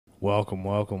Welcome,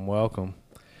 welcome, welcome.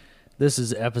 This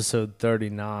is episode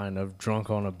 39 of Drunk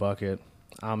on a Bucket.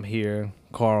 I'm here,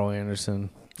 Carl Anderson.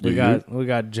 We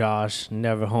got Josh,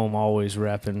 never home, always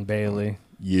repping Bailey.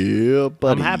 Yeah,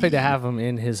 buddy. I'm happy to have him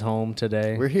in his home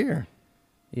today. We're here,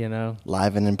 You know,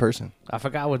 live and in person. I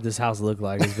forgot what this house looked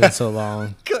like. It's been so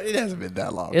long. It hasn't been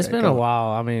that long. It's man. been Come a on.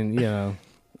 while. I mean, you know.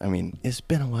 I mean, it's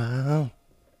been a while.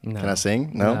 No. Can I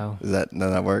sing? No. No. Does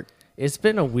that work? It's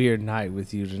been a weird night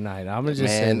with you tonight. I'm gonna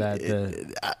just say Man,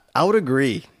 that. I would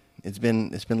agree. It's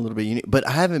been a little bit unique, but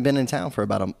I haven't been in town for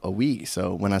about a week.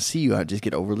 So when I see you, I just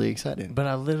get overly excited. But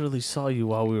I literally saw you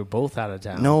while we were both out of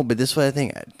town. No, but this is what I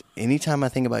think. Anytime I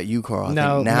think about you, Carl, I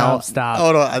No, think now. stop.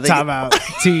 Hold on, I think Time out.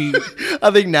 T.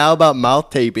 I think now about mouth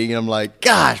taping, and I'm like,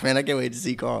 gosh, man, I can't wait to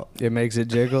see Carl. It makes it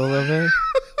jiggle a little bit.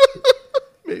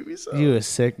 Maybe so. You a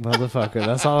sick motherfucker.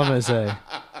 That's all I'm gonna say.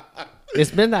 It's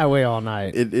been that way all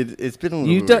night. It's been a little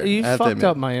weird. You I have to fucked admit.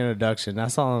 up my introduction.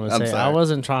 That's all I'm gonna I'm say. sorry. I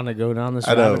wasn't trying to go down this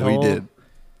I know rabbit we hole. did.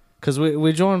 Because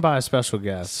we joined by a special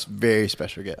guest, Very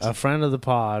special guest. a friend of the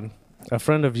pod, a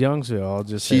friend of Youngsville. I'll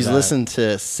just say She's that. listened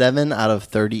to 7 out of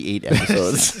 38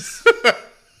 episodes.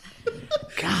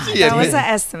 God, Yeah, That was man. an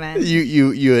estimate.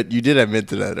 you did admit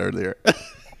to that earlier.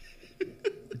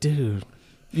 dude.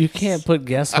 You can't put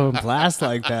guests on blast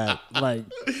like that. Like,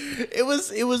 It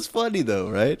was funny though,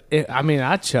 right? I mean,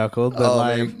 I chuckled, but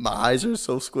like, man, my eyes are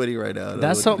so squinty right now. I don't know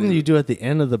that's what to something do. you do at the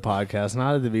end of the podcast,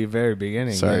 not at the very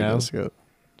beginning. Sorry, you know? Jessica.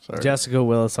 Sorry. Jessica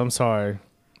Willis, I'm sorry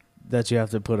that you have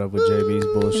to put up with JB's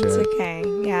bullshit. It's okay.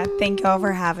 Yeah, thank y'all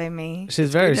for having me.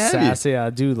 She's very good to have you. sassy. I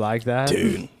do like that.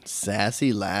 Dude,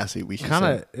 sassy lassie. We should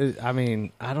Kind say. of. I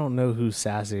mean, I don't know who's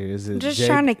sassy. Is it? I'm just J-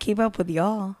 trying to keep up with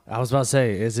y'all. I was about to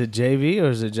say, is it JV or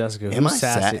is it Jessica? Am Who's I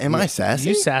sa- sassy? am I sassy?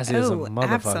 You sassy as a Oh, motherfucker.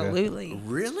 absolutely.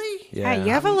 Really? Yeah. Yeah,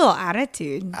 you have a little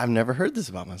attitude. I've never heard this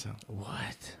about myself.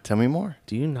 What? Tell me more.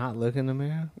 Do you not look in the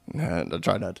mirror? Nah, I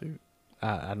try not to.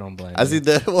 I don't blame I you. see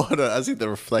the I see the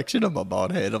reflection of my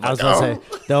bald head. I'm I was like, about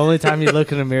to say, the only time you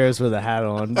look in the mirror is with a hat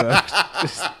on. But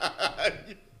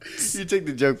you take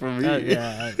the joke from me.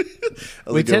 yeah, That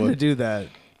was we a good tend one. to do that.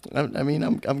 I mean,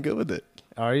 I'm good with it.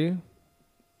 Are you?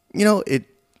 You know, it.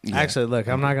 Yeah. Actually, look,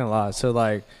 I'm not gonna lie. So,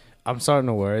 like, I'm starting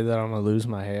to worry that I'm gonna lose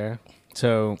my hair.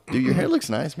 So, Dude, your hair looks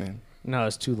nice, man. no,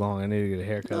 it's too long. I need to get a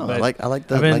haircut. No, But I like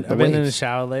the I've been in the waves.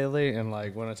 shower lately, and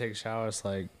like when I take a shower, it's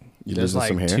like You there's losing like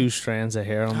some hair? 2 strands of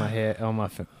hair on my head, on my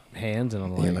hands, and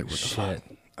I'm And like, you're like, what the shit. fuck?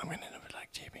 I'm gonna end up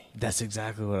like JB. That's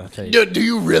exactly what I think. Do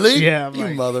you really? Yeah, I'm you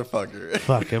like- motherfucker.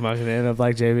 Fuck, am I gonna end up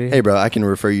like JB? Hey, bro, I can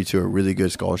refer you to a really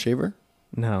good skull shaver.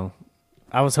 No,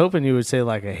 I was hoping you would say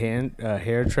like a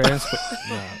hair transfer.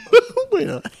 No, Wait,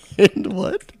 and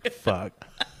what? fuck.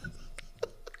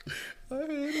 What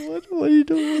are you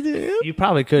doing with your hair? You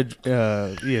probably could,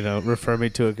 refer me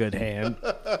to a good hand.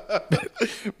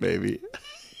 Maybe.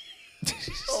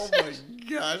 Oh my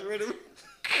gosh! Wait a minute.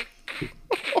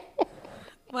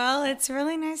 Well, it's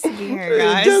really nice to be here,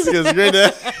 guys. Jessica's great.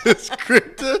 It's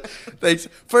great. Thanks.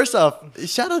 First off,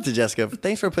 shout out to Jessica.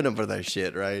 Thanks for putting up with our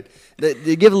shit, right?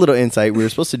 To give a little insight, we were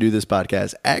supposed to do this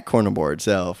podcast at Cornerboard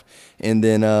itself, and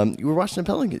then we were watching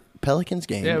the Pelicans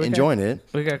game, Yeah, enjoying it.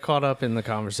 We got caught up in the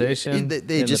conversation.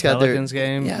 They in just the got Pelicans their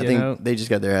game. Yeah, I you think know? they just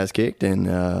got their ass kicked,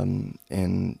 and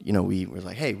you know we were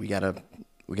like, hey, we gotta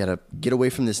get away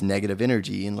from this negative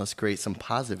energy and let's create some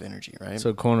positive energy, right?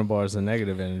 So corner bar is the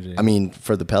negative energy. I mean,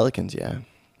 for the Pelicans, yeah.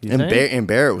 You And think?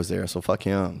 Barrett was there, so fuck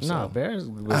him. So. No, Bears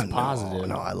was positive.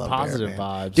 No, I love positive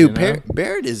Barrett, vibes. dude. you know?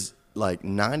 Barrett is like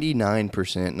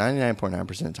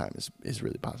 99.9% of the time is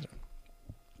really positive.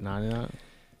 99.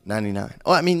 99.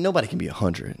 Oh, I mean, nobody can be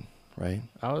 100, right?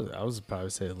 I was probably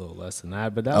say a little less than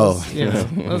that, but that Oh. was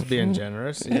that was being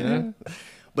generous. You know?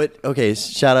 But okay,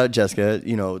 shout out Jessica.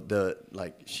 You know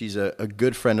she's a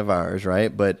good friend of ours,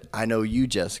 right? But I know you,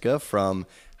 Jessica, from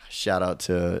shout out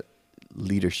to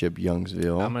Leadership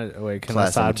Youngsville. I'm gonna wait. Can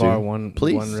Class I number sidebar 2. one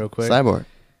Please, one real quick? Sidebar.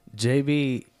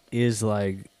 JB is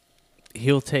like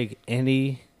he'll take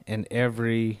any and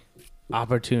every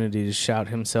opportunity to shout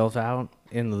himself out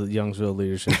in the Youngsville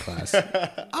leadership class.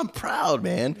 I'm proud,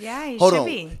 man. Yeah, you Hold should on.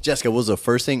 be. Jessica, what was the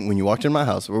first thing when you walked in my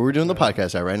house? Where we're doing the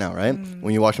podcast at right now, right?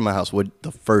 When you walked in my house, one of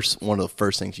the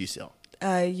first things you saw?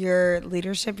 Your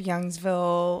Leadership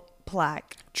Youngsville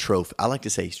plaque Trophy. I like to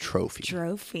say trophy.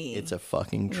 trophy. It's a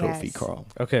fucking trophy, Yes. Carl.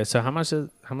 Okay, so how much does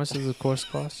the course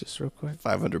cost? Just real quick.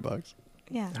 $500.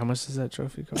 yeah. How much does that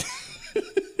trophy cost?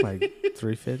 Like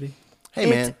 $350.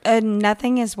 Hey, man.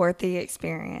 Nothing is worth the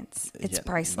experience. It's Yeah,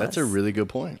 priceless. That's a really good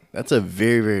point. That's a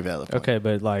very, very valid point. Okay,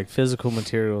 but like physical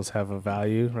materials have a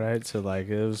value, right? So like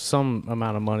it was some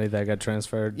amount of money that got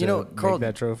transferred to Carl, make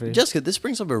that trophy. Jessica, this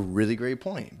brings up a really great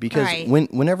point because Right.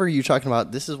 whenever you're talking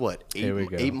about this is what Here we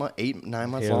go. 9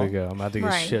 months Here long. we go. I'm about to get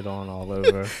Right. shit on all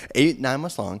over. 9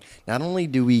 months long. Not only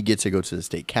do we get to go to the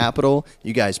state capitol,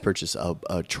 you guys purchase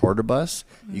a charter bus.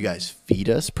 You guys feed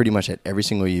us pretty much at every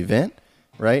single event,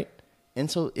 right? And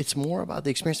so it's more about the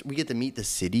experience. We get to meet the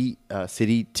city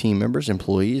team members,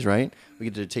 employees, right? We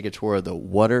get to take a tour of the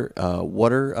water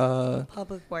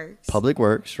Public Works. Public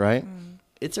Works, right?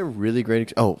 It's a really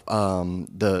great. Hold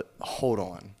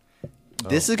on.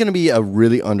 This is gonna be a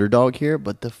really underdog here,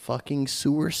 but the fucking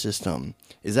sewer system.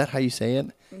 Is that how you say it?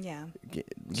 Yeah. Give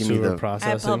me Sewer the. At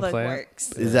processing Public plant.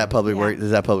 Works. Is that Public Yeah. Work?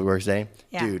 Is that Public Works Day?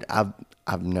 Yeah. Dude,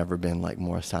 I've never been like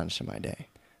more astonished in my day.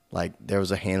 Like there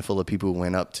was a handful of people who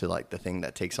went up to like the thing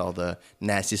that takes all the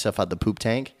nasty stuff out the poop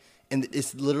tank, and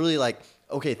it's literally like,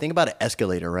 okay, think about an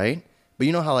escalator, right? But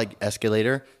you know how like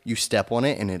escalator, you step on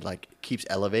it and it like keeps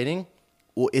elevating.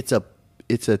 Well, it's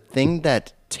a thing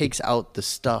that takes out the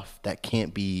stuff that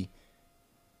can't be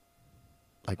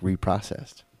like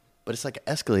reprocessed. But it's like an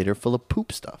escalator full of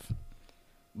poop stuff.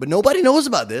 But nobody knows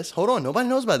about this. Hold on, nobody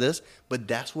knows about this. But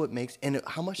that's what makes. And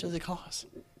how much does it cost?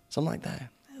 Something like that.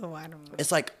 Oh, I don't know.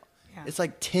 It's like, Yeah. it's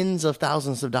like tens of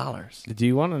thousands of dollars. Do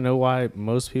you want to know why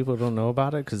most people don't know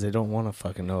about it? Because they don't want to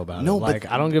fucking know about No, it. but-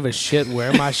 Like, I don't give a shit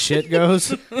where my shit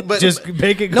goes. But- Just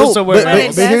make it go No, somewhere But it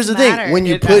else. does here's the thing: matter. when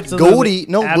you It put absolutely- Goldie,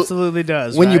 no, but absolutely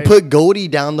does. when you right? put Goldie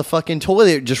down the fucking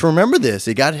toilet, just remember this: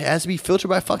 it has to be filtered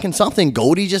by fucking something.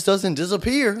 Goldie just doesn't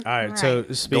disappear. All right, so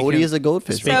Right. speaking, Goldie is a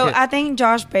goldfish. speaking- So I think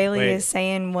Josh Bailey Wait. is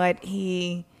saying what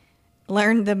he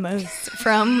learned the most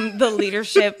from the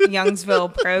Leadership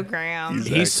Youngsville program.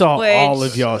 he saw Which- all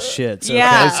of y'all shits. Okay?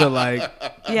 Yeah. So like,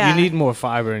 Yeah. you need more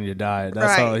fiber in your diet.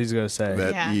 That's Right. all he's gonna say.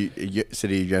 That Yeah.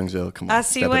 City of Youngsville, come on. I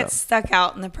see step it what up. stuck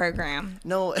out in the program.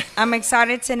 No, I'm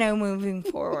excited to know moving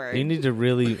forward. You need to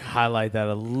really highlight that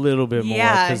a little bit more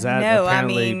Yeah, because that no, I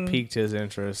apparently mean- piqued his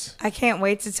interest. I can't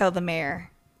wait to tell the mayor.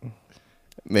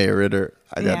 Mayor Ritter,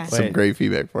 I got Yeah. some Wait. great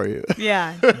feedback for you.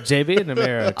 Yeah. JB and the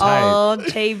mayor are tight. All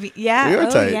JV. Yeah. we are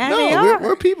oh, tight. Yeah, no, they are.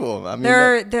 we're people. I mean,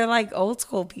 They're like old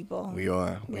school people. we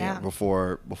are. Yeah.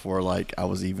 Before like I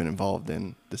was even involved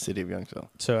in the city of Youngsville.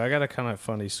 So I got a kind of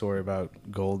funny story about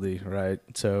Goldie, right?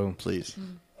 So Please.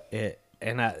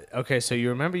 so you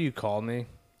remember you called me?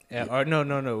 Or no,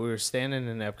 we were standing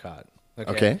in Epcot.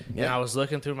 Okay, And yeah. I was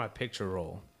looking through my picture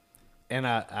roll, and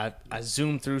I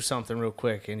zoomed through something real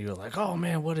quick, and you were like, "Oh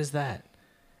man, what is that?"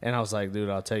 And I was like, "Dude,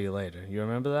 I'll tell you later." You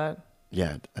remember that?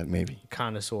 Yeah, maybe.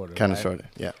 Kind of, sort of. Kind of, right? sort of.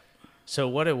 Yeah. So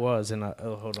what it was, and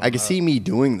hold on. I can see me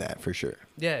doing that for sure.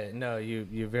 Yeah, no,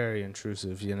 you're very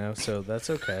intrusive, so that's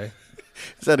okay.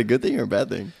 Is that a good thing or a bad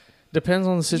thing? Depends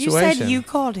on the You situation. said you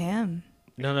called him.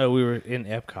 No, we were in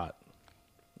Epcot.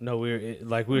 No, we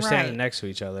were standing Right. next to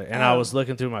each other, and I Oh. was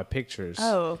looking through my pictures.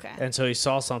 Oh, okay. And so he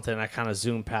saw something, and I kind of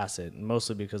zoomed past it,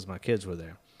 mostly because my kids were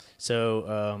there.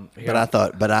 So,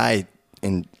 But I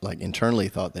internally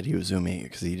thought that he was zooming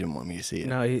because he didn't want me to see it.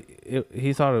 no,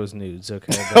 he thought it was nudes.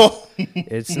 Okay, but Oh,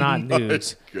 it's not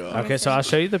nudes. God. Okay, so I'll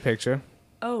show you the picture.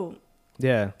 Oh,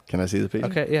 Yeah. Can I see the picture?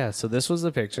 Okay. Yeah. So this was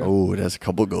the picture. Oh, that's a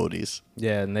couple goldies.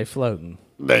 Yeah, and they floating.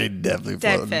 They definitely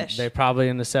dead floated. fish. They probably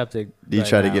in the septic. Do you right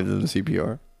try to now. give them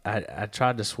CPR? I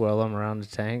tried to swirl them around the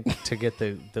tank to get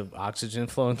the oxygen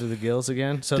flowing through the gills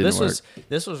again. So Didn't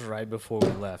this was right before we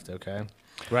left. Okay,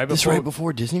 right This before right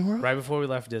before Disney World? right before we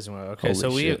left Disney World. Okay, Holy so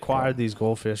we shit, acquired bro. these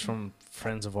goldfish from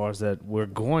friends of ours that we're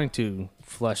going to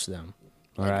flush them.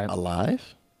 All right.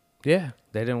 Alive? Yeah,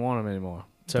 they didn't want them anymore.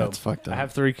 So That's fucked up. I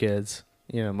have 3 kids.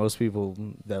 Most people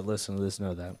that listen to this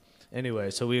know that. Anyway,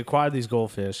 so we acquired these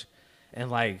goldfish, and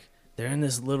they're in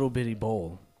this little bitty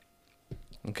bowl.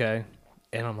 Okay.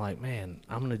 And I'm like, man,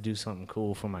 I'm going to do something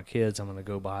cool for my kids. I'm going to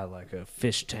go buy a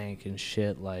fish tank and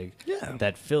shit Yeah.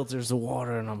 that filters the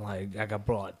water. And I'm like, I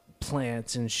brought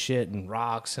plants and shit and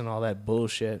rocks and all that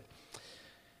bullshit.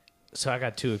 So I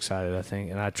got too excited, I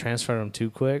think, and I transferred them too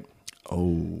quick,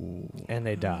 Oh. and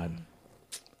they died.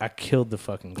 I killed the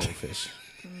fucking goldfish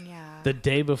yeah. the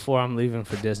day before I'm leaving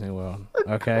for Disney World.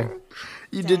 Okay,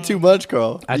 You Dang. did too much,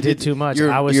 Carl. I You did too much.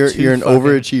 You're, I was you're, too you're an fucking-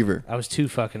 overachiever. I was too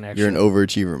fucking extra. You're an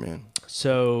overachiever, man.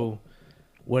 So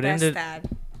what That's ended sad.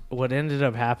 what ended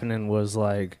up happening was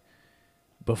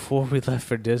before we left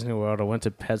for Disney World, I went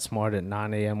to PetSmart at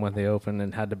 9 a.m. when they opened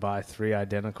and had to buy 3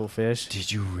 identical fish.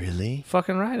 Did you really?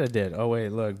 Fucking right, I did. Oh wait,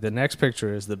 look, the next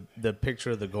picture is the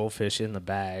picture of the goldfish in the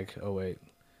bag. Oh wait,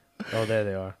 oh there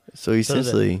they are. So So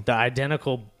essentially, the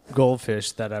identical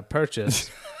goldfish that I purchased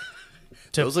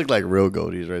Those look like real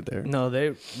goldies right there. No,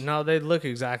 they look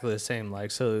exactly the same.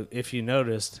 Like, so if you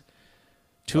noticed,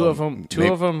 two of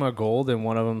them are gold and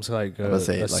one of them's like a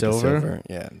silver.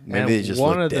 Yeah, And maybe they just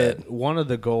look dead. One of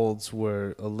the golds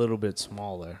were a little bit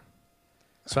smaller.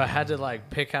 So I had to like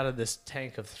pick out of this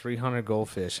tank of 300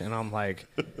 goldfish, and I'm like,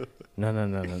 no,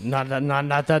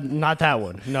 not that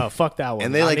one. No, fuck that one.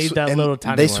 And they I like need that little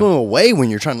tiny they one. swim away when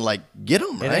you're trying to like get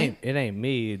them, right? It ain't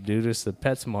me, dude. It's the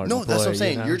PetSmart. No, that's what I'm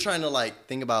saying. You know? You're trying to like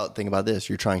think about this.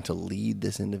 You're trying to lead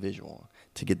this individual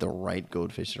to get the right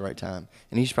goldfish at the right time,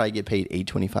 and he should probably get paid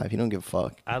 $8.25. He don't give a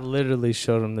fuck. I literally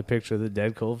showed him the picture of the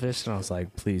dead goldfish, and I was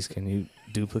like, please, can you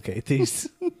duplicate these?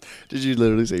 Did you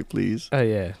literally say please? Oh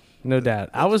yeah, no doubt.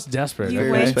 I was desperate. You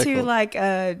Very went respectful. to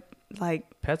like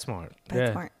PetSmart.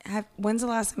 PetSmart. When's the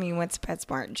last time you went to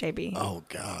PetSmart, JB? Oh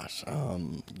gosh,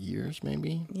 years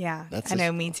maybe. Yeah, That's I know,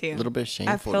 a me too. little bit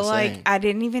shameful. I feel to like say. I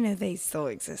didn't even know they still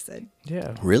existed.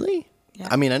 Yeah. Really? Yeah.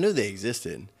 I mean, I knew they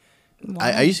existed.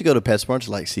 Why? I used to go to PetSmart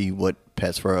to like see what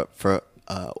pets were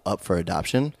up for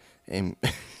adoption and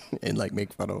and like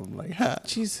make fun of them. Like, ha,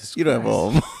 Jesus you don't have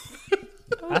a Christ. home.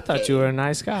 I thought you were a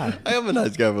nice guy. I am a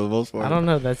nice guy for the most part. I don't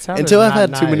know. That sounded Until I've not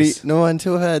had too many. nice. No,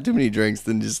 until I've had too many drinks,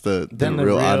 then just the Then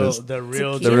real honest. the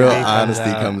real The The real JB honesty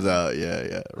out. comes out.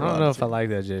 Yeah. I don't know if I like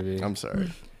that, JB. I'm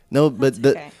sorry. No, but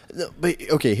okay.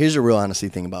 okay. Here's the real honesty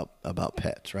thing about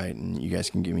pets, right? And you guys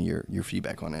can give me your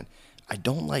feedback on it. I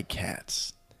don't like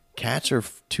cats. Cats are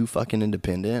too fucking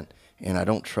independent, and I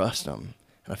don't trust them.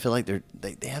 And I feel like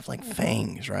they have like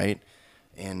fangs, right?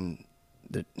 And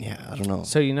yeah, I don't know.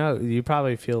 So you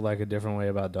probably feel like a different way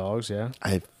about dogs, yeah?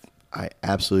 I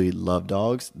absolutely love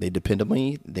dogs. They depend on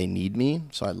me. They need me,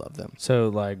 so I love them. So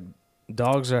like,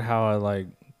 dogs are how I like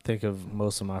think of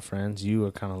most of my friends. You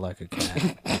are kind of like a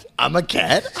cat. I'm a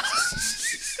cat.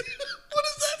 What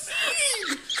does that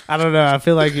mean? I don't know. I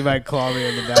feel like you might claw me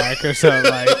in the back or something.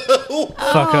 Like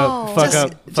fuck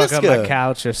up Jessica. my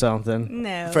couch or something.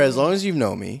 No. For as long as you've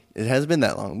known me, it has been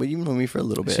that long, but you've known me for a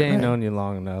little bit. She ain't right? known you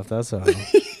long enough. That's all.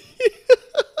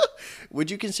 Would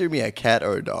you consider me a cat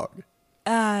or a dog?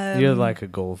 You're like a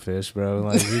goldfish, bro.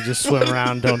 Like you just swim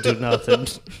around, don't do nothing.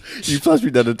 You flush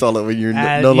me down the toilet when you're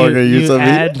Add- no longer you use of me.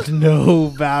 add no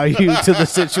value to the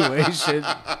situation.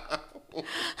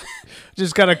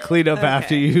 Just gotta clean up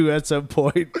after you at some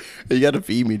point. You got to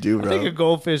feed me too, I think a bro.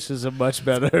 goldfish is a much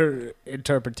better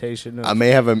interpretation of I may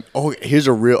have a. Oh, here's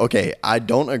a real. Okay, I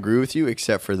don't agree with you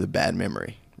except for the bad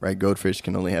memory. Right, goldfish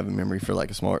can only have a memory for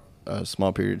like a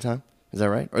small period of time. Is that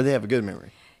right? Or they have a good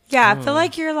memory. Yeah, I feel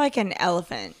like you're like an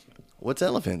elephant. What's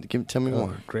elephant? Tell me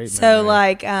more. great. So memory.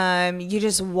 like you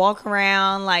just walk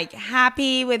around like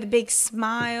happy with a big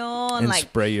smile and, And like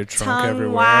spray your trunk tongue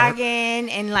everywhere.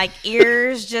 wagging and like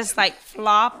ears just like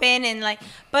flopping and like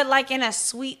but like in a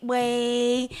sweet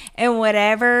way and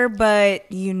whatever, but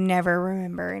you never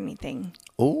remember anything.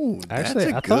 Oh, that's Actually,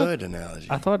 a I thought- good analogy.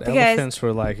 I thought Because- elephants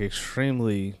were like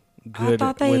extremely good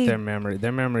thought with they- their memory.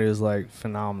 Their memory is like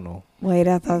phenomenal. Wait,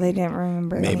 I thought they didn't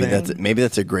remember. Maybe anything.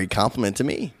 that's a great compliment to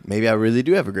me. Maybe I really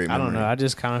do have a great I memory. don't know. I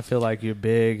just kind of feel like you're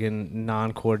big and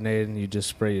non-coordinated, and you just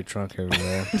spray your trunk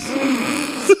everywhere.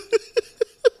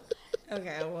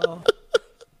 Okay, well.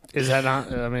 Is that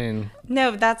not? I mean,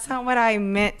 No, that's not what I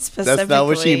meant specifically. That's not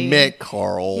what she meant,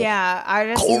 Carl. Yeah, I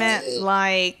just Carl. meant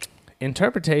like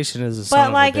interpretation is a son but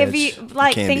of like a if bitch. you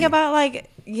like Can think be. about like,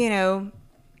 you know,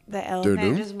 the elephant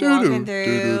Doo-doo, just walking doo-doo, through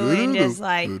doo-doo, and just doo-doo,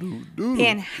 like doo-doo,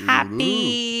 being doo-doo.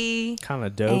 happy. kind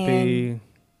of dopey.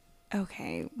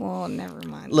 Okay, well, never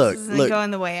mind. Look, this isn't look.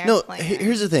 going the way I No, planned.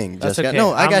 here's the thing, That's Jessica. okay.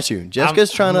 No, I I'm- got you.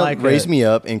 Jessica's trying I'm to like raise a- me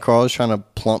up, and Carl's trying to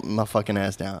plump my fucking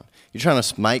ass down. You're trying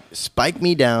to spike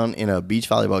me down in a beach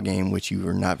volleyball game, which you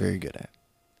are not very good at.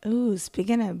 Ooh,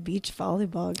 speaking of beach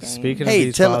volleyball game. Speaking of Hey,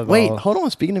 beach tell volleyball, wait, hold on.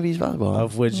 Speaking of beach volleyball,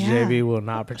 of which Yeah. JB will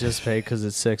not participate because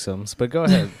it's sixums. But go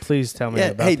ahead, please tell me Yeah,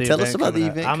 about hey, the tell event us about the coming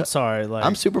up. event I'm co- sorry, like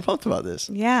I'm super pumped about this.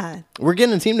 Yeah. We're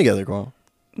getting a team together, Carl.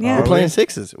 Yeah. We're Are playing we?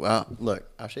 sixes. Wow, look,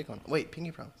 I'll shake on. Wait,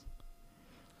 pinky promise.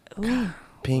 Ooh,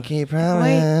 Pinky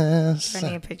promise.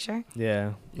 sending a picture.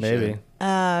 yeah, maybe.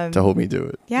 To hold me to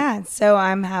it. Yeah, so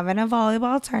I'm having a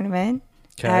volleyball tournament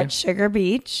Okay. at Sugar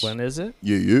Beach When is it?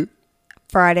 Yeah.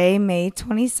 Friday, May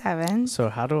 27th. So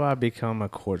how do I become a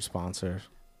court sponsor?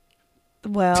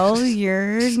 Well,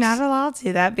 you're not allowed to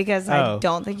do that because I Oh.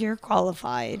 don't think you're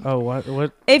qualified. Oh,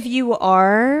 what? If you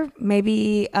are,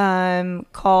 maybe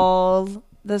call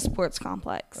the sports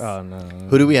complex. Oh no.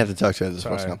 Who do we have to talk to at the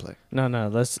sports Sorry. complex? No.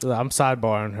 I'm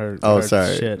sidebarring her. Oh, her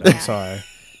sorry. Shit. I'm sorry.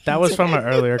 That was from an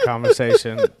earlier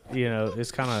conversation. You know,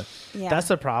 it's kind of Yeah. that's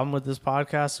the problem with this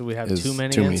podcast. We have Is too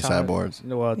many too many inside, sideboards.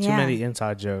 Well, too Yeah. many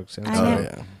inside jokes. And I so know. Oh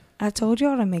yeah. I told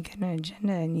y'all to make an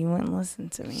agenda and you wouldn't listen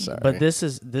to me. Sorry. But this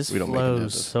We don't make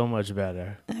flows agendas. so much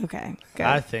better. Okay, good.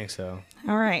 I think so.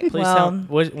 All right. Please well,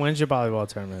 when's your volleyball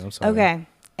tournament? I'm sorry. okay.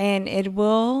 And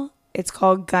it's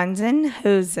called Guns and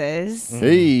Hoses.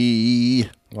 Hey.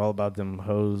 All about them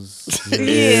hoes.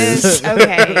 Yes.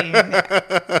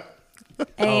 Okay.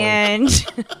 And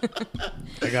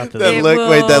I got the That It look,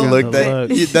 wait, that will- look, The that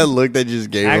look. that look that you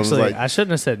just gave him was Actually, like, I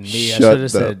shouldn't have said me. I shut should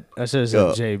have said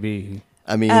up. JB.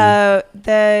 I mean, the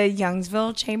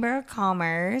Youngsville Chamber of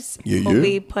Commerce Yeah, will yeah.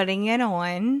 be putting it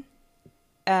on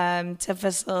to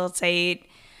facilitate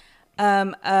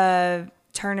a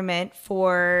tournament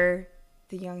for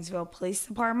the Youngsville Police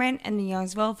Department, and the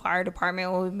Youngsville Fire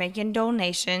Department will be making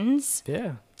donations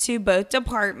Yeah. to both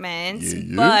departments, Yeah,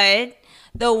 yeah. but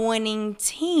the winning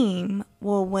team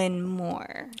will win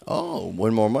more. oh,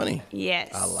 win more money.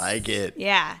 Yes. I like it.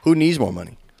 Yeah. Who needs more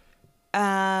money?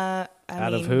 I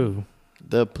Out mean, of who?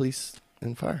 The police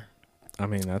and fire. I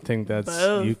mean, I think that's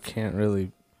Both. you can't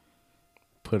really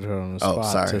put her on the Oh,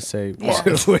 spot sorry. to say Yeah.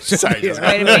 which Sorry, is- Jessica.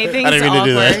 Way to make things I didn't mean to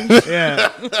do awkward.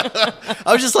 Yeah.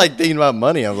 I was just like thinking about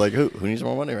money. I was like, who needs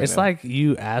more money right It's now? like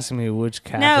you asking me which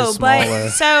calf No, is smaller.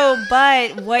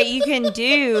 but what you can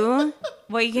do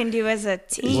as a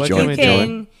team, What can we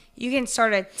do? you can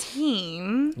start a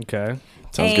team. Okay.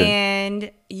 Sounds good.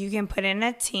 And you can put in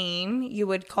a team. You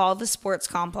would call the sports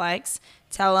complex,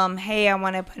 tell them, hey, I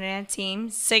want to put in a team,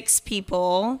 6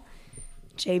 people.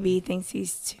 JB thinks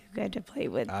he's too good to play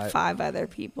with 5 other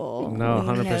people. No, We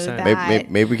know 100%. that.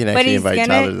 Maybe we can But actually he's invite gonna-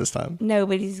 Tyler this time.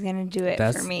 Nobody's going to do it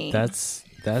That's for me. That's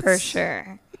for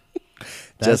sure.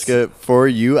 Jessica, for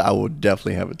you, I will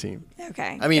definitely have a team.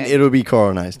 Okay. I mean, good. it'll be Carl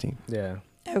and I's team. Yeah.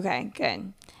 Okay,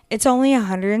 good. It's only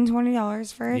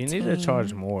 $120 for a You team. need to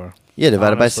charge more. Yeah,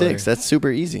 divided Honestly. by 6. That's super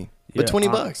easy. But Yeah,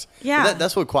 $20. Yeah. But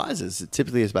that's what quads is.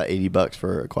 Typically, it's about $80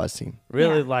 for a quads team.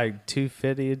 Really, Yeah. like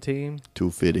 $250 a team.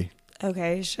 $250.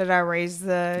 Okay, should I raise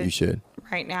the You should.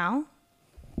 right now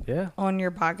Yeah. on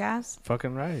your podcast?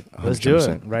 Fucking right. Let's do it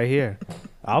 100%. right here.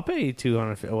 I'll pay you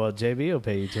 $250. Well, JB will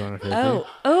pay you $250.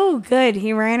 Oh, good.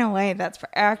 He ran away.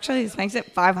 Actually, this makes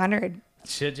it $500.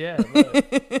 Shit, yeah. Look.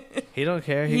 He don't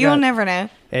care. You'll never know.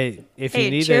 Hey, if Hey,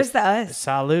 you need cheers a to us.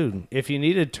 salute. If you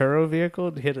need a Turo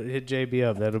vehicle, hit JB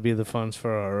up. That'll be the funds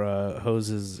for our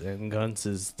hoses and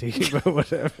guns' team or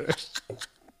whatever.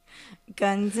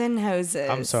 Guns and hoses.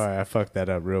 I'm sorry, I fucked that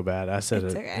up real bad. I said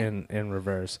It's it okay. in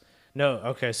reverse. No,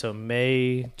 okay, so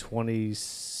May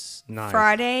 29th.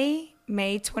 Friday,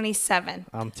 May 27th.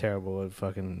 I'm terrible at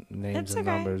fucking names It's and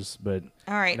okay. numbers, but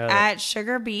All right, No. at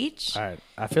Sugar Beach all right.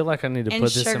 I feel like I need to and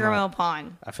put this in Sugar my. Mill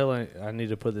Pond. I feel like I need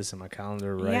to put this in my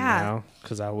calendar right Yeah. now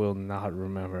because I will not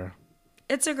remember.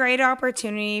 It's a great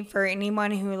opportunity for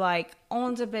anyone who like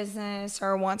owns a business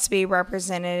or wants to be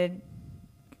represented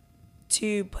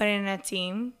to put in a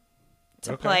team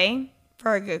to Okay. play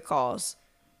for a good cause.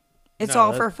 It's No,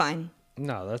 all that- for fun.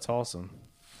 No, that's awesome.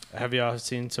 Have y'all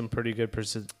seen some pretty good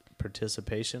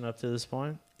participation up to this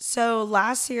point? So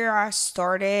last year I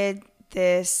started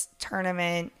this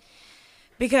tournament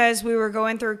because we were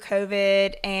going through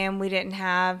COVID and we didn't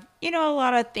have, a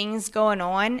lot of things going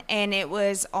on. And it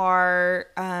was our,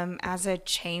 as a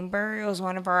chamber, it was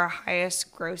one of our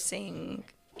highest grossing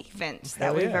events that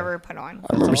Hell we've yeah. ever put on.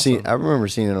 I remember awesome.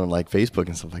 seeing it on like Facebook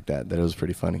and stuff like that. That it was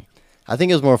pretty funny. I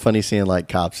think it was more funny seeing like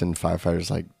cops and firefighters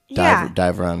like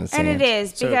dive around in the And sand. it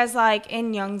is So- because like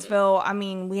in Youngsville, I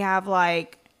mean, we have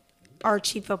like our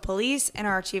chief of police and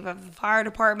our chief of the fire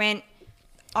department.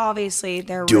 Obviously,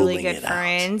 they're really Dueling good it out.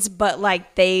 friends, but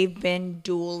like they've been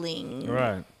dueling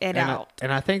Right. it and out.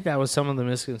 and I think that was some of the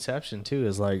misconception too.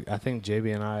 Is like I think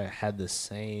JB and I had the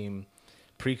same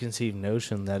preconceived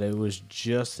notion that it was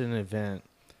just an event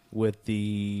with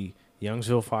the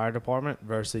Youngsville Fire Department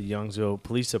versus the Youngsville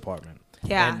Police Department.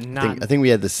 Yeah. And I think we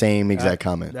had the same exact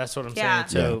comment. That's what I'm Yeah.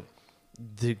 saying. So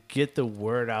to get the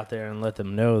word out there and let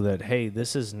them know that hey,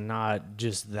 this is not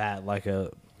just that like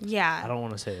a Yeah. I don't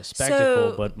want to say a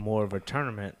spectacle, So- but more of a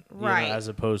tournament, Right. as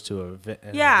opposed to an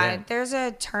Yeah, event. there's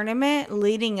a tournament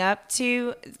leading up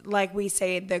to, like we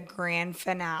say, the grand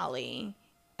finale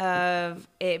of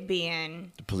it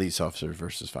being, The police officers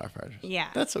versus firefighters. yeah.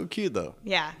 That's so cute though.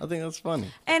 Yeah. I think that's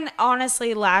funny. And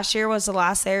honestly, last year was the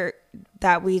last year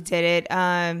that we did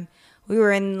it. We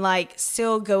were in like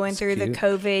still going through cute. the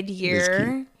COVID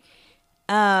year.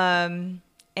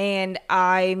 And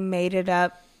I made it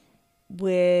up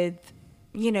with,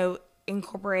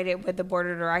 incorporated with the board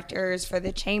of directors for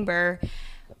the chamber.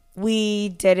 We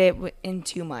did it in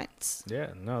 2 months. Yeah,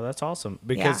 no, that's awesome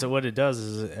because Yeah. what it does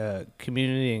is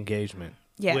community engagement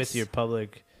Yes. with your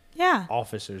public Yeah.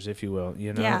 officers, if you will,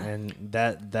 you know, Yeah. and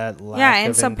that lack Yeah, and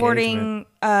of supporting,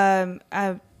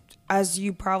 as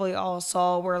you probably all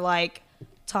saw, we're like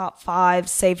top 5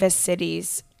 safest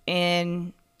cities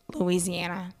in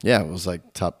Louisiana. Yeah, it was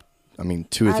like top. I mean,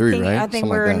 2 or 3, right? I think Something like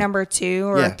we're that. number 2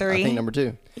 or yeah, 3. I think number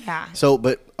 2. Yeah. So,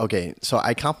 but okay. So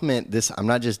I compliment this. I'm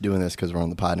not just doing this because we're on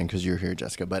the pod and because you're here,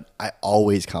 Jessica. But I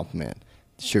always compliment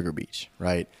Sugar Beach.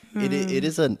 Right? It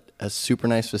is a super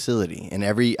nice facility. And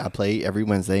I play every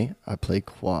Wednesday. I play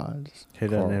quads. He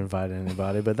doesn't invite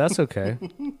anybody, but that's okay.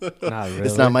 Not really.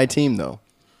 It's not my team though.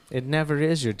 It never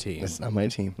is your team. It's not my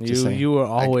team. Just saying. You were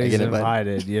I always get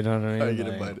invited. You know what I mean? I get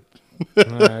Like,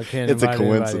 invited. I can't It's a invite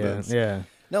anybody coincidence. in. Yeah.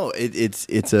 No,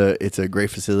 it's a great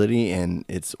facility and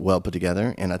it's well put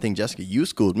together. And I think Jessica, you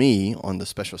schooled me on the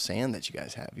special sand that you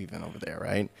guys have even over there,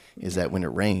 right? Is that when it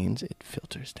rains, it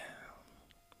filters down.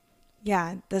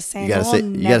 Yeah, the sand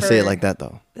You gotta say it like that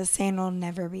though. The sand will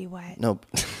never be wet. Nope.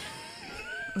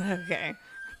 Okay.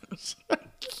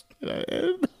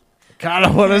 God,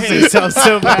 I want to say something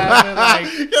so bad. but, Like,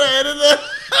 Can I edit that?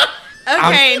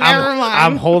 Okay, never mind.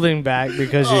 I'm holding back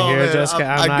because you're Oh, here, man, Jessica.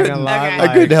 I I'm not couldn't- gonna lie. Okay. I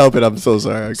like- couldn't help it. I'm so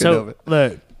sorry. I couldn't help So it.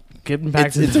 look, getting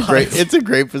back to It's the a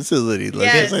great facility. Like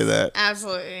I say that.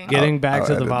 Absolutely. getting back I'll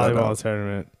to the edit that volleyball out.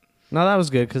 tournament. No, that was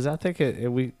good because I think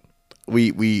we.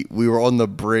 We were on the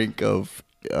brink of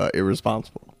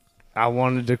irresponsible. I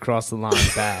wanted to cross the line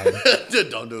bad.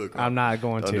 Don't do it. I'm not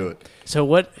going Don't to. do it. So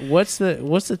what's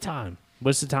the time?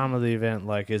 What's the time of the event?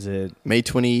 Like, is it May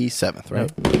 27th,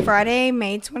 right? Friday,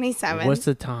 May 27th. what's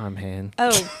the time, Han?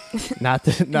 Oh, Not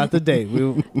the date.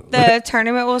 the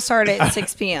tournament will start at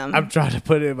 6 p.m. I'm trying to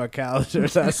put it in my calendar.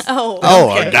 That's, Oh,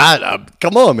 Oh okay. God!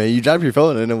 Come on, man! You dropped your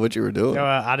phone. I didn't know what you were doing.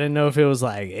 I didn't know if it was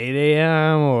like 8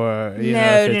 a.m. or you know,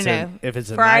 No, if it's no. if it's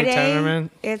a Friday. night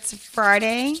tournament. It's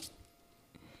Friday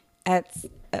at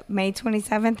May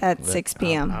 27th at 6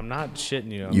 p.m. I'm not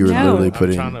shitting you. You were No. literally I'm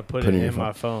putting trying to put it putting in your phone.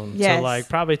 my phone. Yes. So like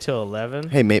probably till 11.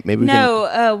 Hey, maybe we can.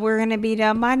 No, we're going to be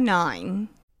done by 9.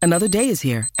 Another day is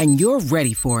here, and you're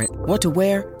ready for it. What to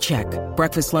wear? Check.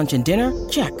 Breakfast, lunch, and dinner?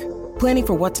 Check. Planning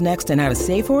for what's next and how to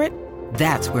save for it?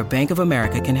 That's where Bank of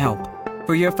America can help.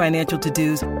 For your financial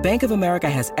to-dos, Bank of America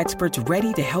has experts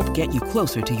ready to help get you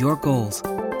closer to your goals.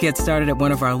 Get started at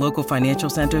one of our local financial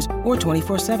centers or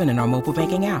 24/7 in our mobile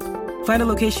banking app. Find a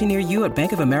location near you at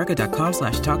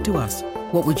bankofamerica.com/talktous.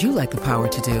 What would you like the power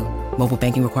to do? Mobile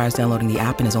banking requires downloading the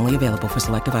app and is only available for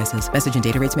select devices. Message and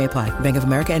data rates may apply. Bank of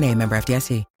America NA, member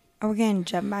FDIC. Are we going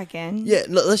to jump back in? Yeah,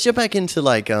 let's jump back into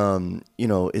like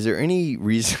is there any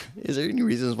reason? Is there any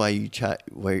reasons why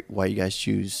why you guys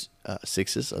choose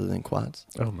sixes other than quads?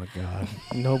 Oh my God.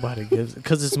 Nobody gives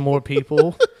because it's more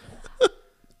people.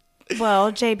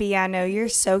 Well, JB, I know you're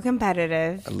so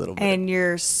competitive. A little bit. And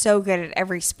you're so good at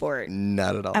every sport.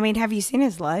 Not at all. I mean, have you seen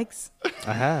his legs?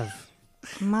 I have.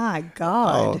 My oh,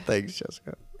 God. thanks,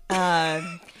 Jessica.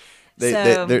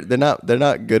 So- They're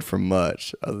not good for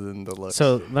much other than the looks.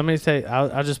 So let me say,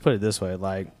 I'll just put it this way: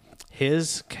 like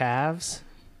his calves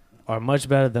are much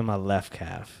better than my left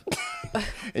calf.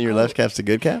 And your left calf's a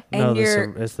good calf? And but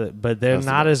they're That's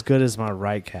the not best. as good as my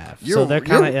right calf. So Your- they're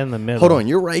kind of your- in the middle. Hold on,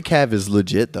 your right calf is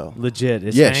legit though. Legit.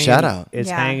 It's Yeah, hanging, shout out. It's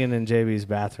Yeah. hanging in JB's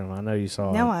bathroom. I know you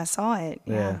saw No, it. I saw it.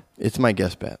 Yeah. Yeah. It's my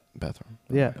guest bathroom.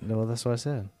 Yeah. No, well, that's what I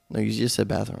said. No, you just said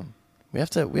bathroom. We have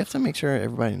to make sure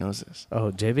everybody knows this.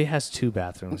 Oh, JB has 2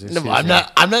 bathrooms. No, Excuse I'm me.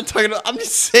 not. I'm not talking. I'm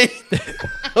just saying.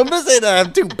 I'm just saying that I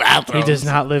have 2 He bathrooms. does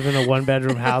not live in a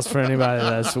 1-bedroom house for anybody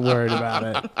that's worried about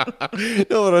it.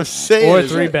 know what I'm saying? Or is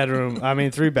that- 3 bathroom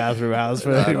house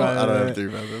for I don't, anybody. I don't have that- 3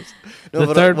 bathrooms. The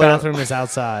but third but bathroom is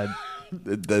outside.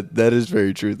 That is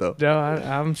very true though. No,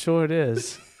 I'm sure it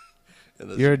is.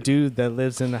 You're a dude that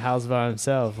lives in the house by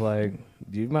himself. Like,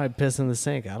 you might piss in the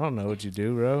sink. I don't know what you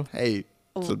do, bro. Hey,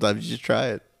 sometimes you just try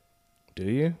it. Do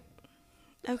you?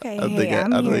 Okay. I don't hey, think I I'm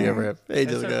don't think I here. ever have. Hey,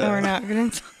 We're Jessica. not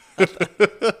going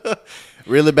to.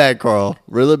 Reel it back, Carl.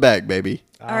 Reel it back, baby.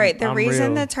 All right. The I'm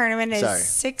reason real. the tournament is Sorry.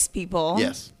 6 people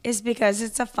Yes. is because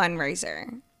it's a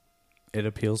fundraiser. It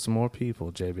appeals to more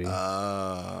people, JB.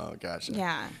 Oh, gotcha.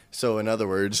 Yeah. So, in other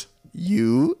words,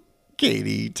 you,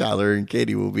 Katie, Tyler, and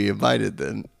Katie will be invited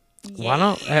then. Why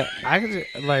don't I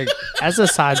could like as a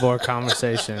sidebar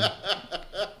conversation,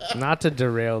 not to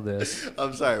derail this,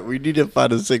 I'm sorry. We need to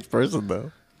find a 6th person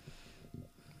though.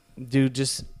 dude.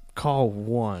 Just call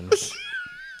one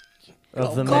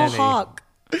of the Go many. Hawk.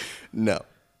 No.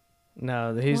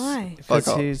 No, he's Why? because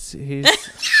Fuck off. he's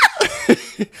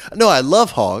No, I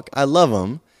love Hawk. I love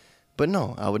him. But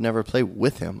no, I would never play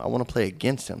with him. I want to play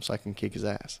against him so I can kick his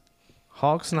ass.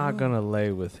 Hawk's not gonna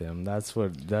lay with him. That's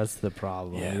the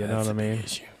problem. You know what I mean?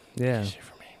 Issue. Yeah. Issue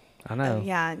for me. I know.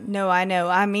 Yeah, no, I know.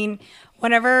 I mean,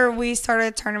 whenever we started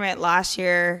a tournament last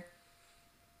year,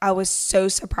 I was so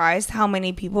surprised how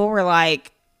many people were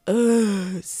like,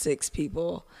 ugh, 6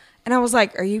 people. And I was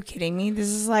like, are you kidding me? This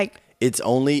is like... It's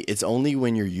only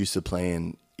when you're used to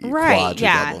playing Right, quads or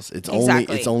yeah, doubles. It's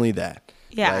exactly. only that.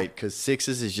 Yeah. Right? Because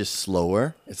sixes is just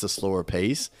slower. It's a slower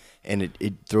pace. And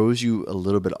it throws you a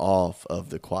little bit off of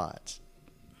the quads.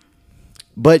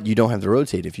 But you don't have to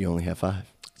rotate if you only have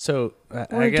 5. So We're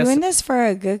I guess doing this for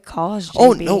a good cause, JB.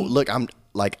 Oh, no. Look,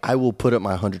 I will put up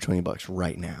my $120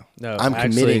 right now. no. I'm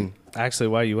committing. Actually,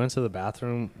 while you went to the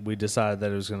bathroom, we decided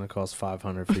that it was going to cost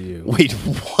 $500 for you. Wait,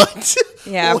 what?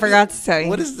 Yeah, I forgot to tell you.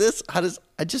 What is this?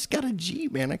 I just got a G,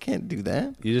 man. I can't do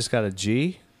that. You just got a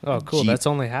G? Oh, cool. G. That's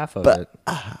only half of But it.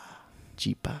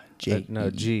 Jeepa, J. No,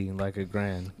 G, like a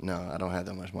grand. No, I don't have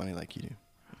that much money like you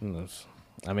do.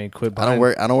 I mean, quit I buying.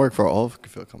 don't work for an oil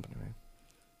field company, man.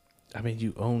 I mean,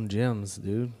 you own gyms,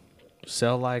 dude.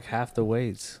 Sell like half the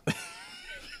weights.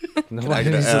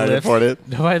 Nobody needs to lift. afford it?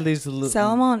 Nobody needs to lift.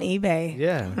 Sell them on eBay.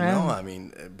 Yeah. No, I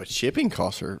mean, but shipping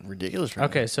costs are ridiculous right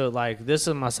Okay, so like this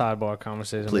is my sidebar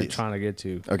conversation I'm Please. trying to get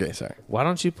to. now. Okay, sorry. Why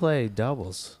don't you play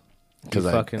doubles? Because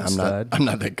You fucking I'm stud.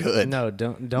 not that good. No,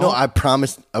 don't. No, I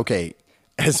promise. Okay,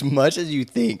 as much as you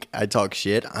think I talk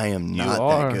shit, I am not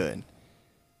are. that good.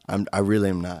 I really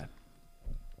am not.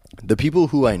 The people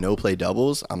who I know play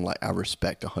doubles, I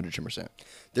respect 100%.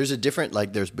 There's a different,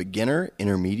 there's beginner,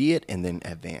 intermediate, and then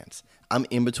advanced. I'm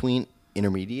in between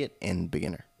intermediate and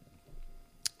beginner.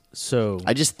 So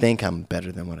I just think I'm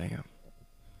better than what I am.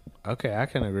 okay, I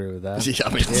can agree with that. Yeah, I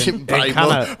mean,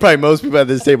 And probably most people at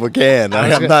this table can.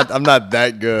 I was I'm not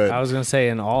that good. I was gonna say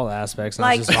in all aspects, not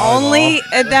Like just volleyball. only,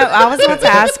 I was about to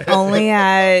ask only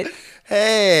at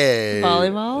Hey,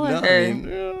 volleyball No, or- I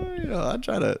mean, I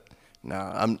try to.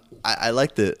 No, I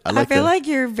like the. I feel like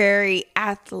you're very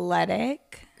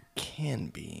athletic. Can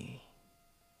be.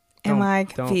 Am Don't- I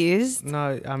don't- confused?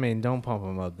 No, I mean don't pump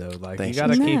him up though. Like Thanks. you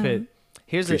gotta keep No. it.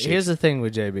 Here's Appreciate the thing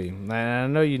with JB. And I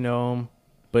know you know him,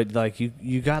 but like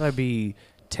you gotta be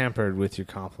tempered with your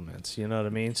compliments. You know what I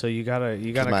mean? So you gotta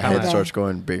My kind head of. starts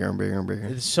going bigger and bigger and bigger.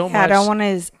 It's so Yeah, I much. don't want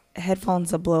his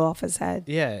headphones to blow off his head.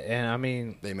 Yeah, and I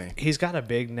mean, They may. he's got a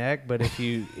big neck, but if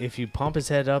you pump his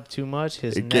head up too much,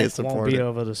 his It can't neck won't support be it.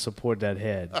 able to support that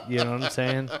head. You know what I'm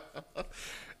saying?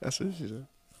 That's what she said.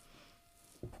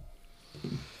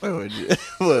 Wait,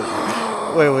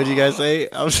 what'd you guys say?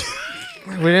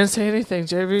 We didn't say anything,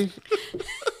 JB.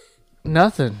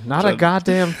 Nothing. Not a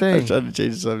goddamn I'm thing. trying to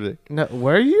change the subject. No,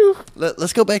 were you?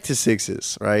 Let's go back to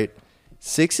sixes, right?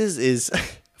 Sixes is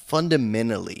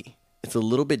fundamentally, it's a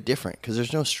little bit different because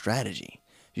there's no strategy.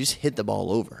 You just hit the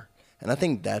ball over. And I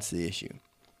think that's the issue.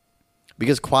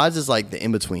 Because quads is like the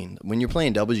in-between. When you're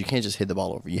playing doubles, you can't just hit the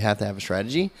ball over. You have to have a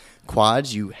strategy.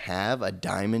 Quads, you have a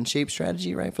diamond-shaped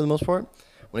strategy, right, for the most part.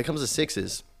 When it comes to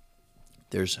sixes,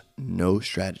 there's no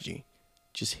strategy.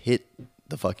 Just hit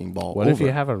the fucking ball What over. if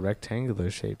you have a rectangular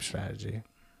shaped strategy?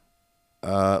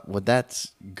 Well,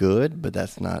 that's good, but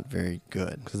that's not very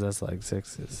good. Because that's like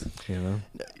sixes, you know?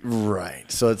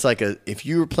 Right. So it's like if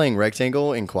you were playing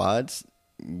rectangle in quads,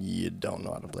 you don't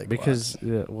know how to play Because,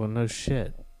 quads. well, no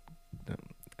shit.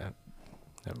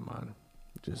 Never mind.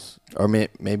 Just Or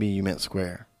maybe you meant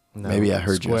square. no, Maybe I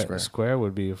heard you square. Square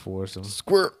would be a foursome.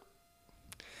 Square.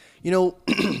 You know,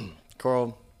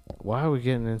 Carl, Why are we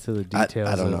getting into the details?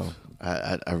 I don't of- know.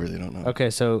 I really don't know. Okay,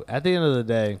 so at the end of the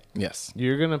day, Yes.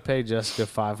 you're gonna pay Jessica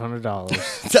 $500.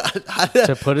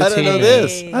 To put a I didn't know team.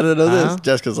 this. I didn't know Huh? this.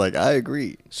 Jessica's like, I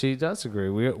agree. She does agree.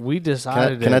 We Can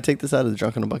decided. I take this out of the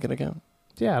Drunk on the Bucket account?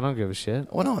 Yeah, I don't give a shit.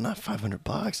 Oh no, not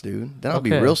 $500, dude. That'll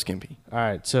be Okay. real skimpy. All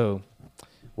right, so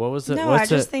what was the? No, I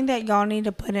just think that y'all need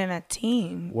to put in a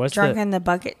team. What's Drunk the- in the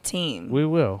Bucket team. we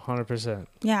will 100%.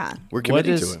 Yeah. We're What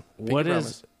committing is to it. what Pinky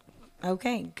is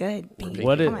Okay, good. Pinky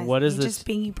What is- promise. what is You this- just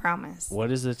pinky promise. what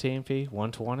is the team fee?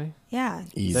 120. Yeah.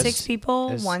 Easy. 6 people,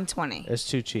 It's- 120. It's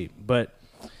too cheap, but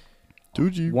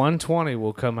 2G. 120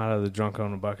 will come out of the Drunk on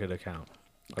the Bucket account.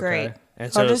 Okay? Great.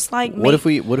 And So so just like What if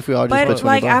we all just put But 20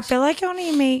 like, I bucks? feel like y'all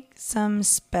need to make some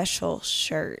special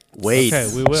shirts. Wait.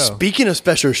 Okay, we will. Speaking of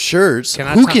special shirts, Can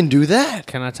I who ti- can do that?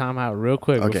 Can I time out real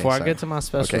quick Okay, before I sorry. get to my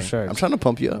special Okay, shirts? I'm trying to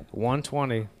pump you up.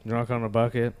 120 Drunk on the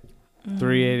Bucket. Mm-hmm.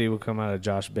 380 will come out of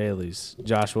Josh Bailey's,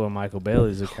 Joshua Michael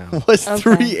Bailey's account. What's Okay.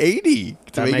 380 to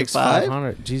That make makes it 5?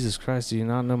 500. Jesus Christ, do you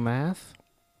not know math?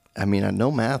 I mean, I know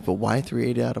math, but why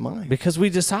 380 out of mine? Because we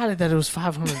decided that it was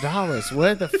 $500.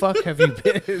 Where the fuck have you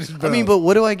been, bro? I mean, but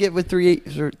what do I get with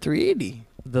 380?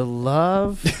 the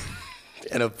love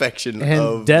An affection and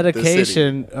of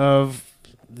dedication of,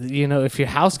 if your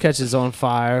house catches on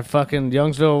fire, fucking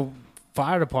Youngsville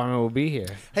fire department will be here.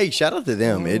 Hey, shout out to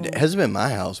them. It hasn't been my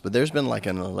house, but there's been like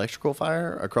an electrical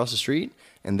fire across the street,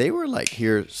 and they were like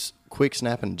here quick,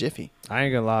 snapping, jiffy. I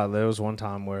ain't gonna lie. There was one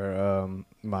time where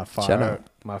my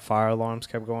fire alarms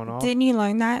kept going off. Didn't you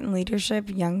learn that in leadership,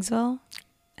 Youngsville?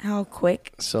 How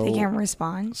quick they can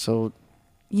respond. So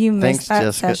You missed that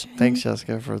Jessica. session. Thanks,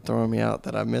 Jessica, for throwing me out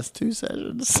that I missed 2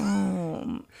 sessions.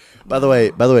 Oh, By the way,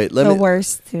 the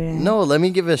worst student. No, let me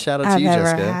give a shout out to you, I've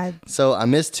ever Jessica. had. So I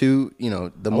missed 2. You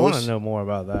know, the I want most. to know more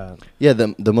about that. Yeah,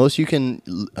 the most you can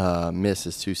miss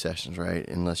is 2 sessions, right?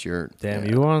 Unless you're. Damn,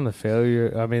 you were on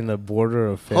the border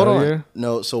of Hold failure. on.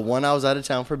 No, so one I was out of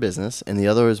town for business, and the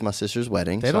other was my sister's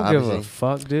wedding. They so don't give a obviously,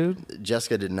 fuck, dude.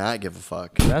 Jessica did not give a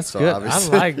fuck. That's So good. I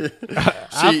obviously-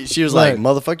 like. She was like,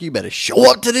 "Motherfucker, you better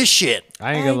show up to this shit."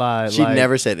 I ain't gonna lie. She like,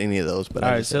 never said any of those, but All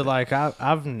I right, just so said it. like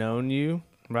I've known you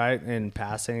right in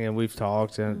passing, and we've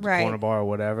talked in the Right. corner bar or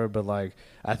whatever. But like,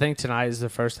 I think tonight is the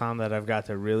first time that I've got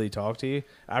to really talk to you.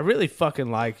 I really fucking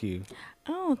like you.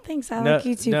 Oh, thanks. I like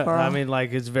you too, Carl. I mean,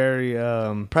 like it's very.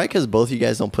 probably because both of you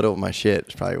guys don't put up with my shit.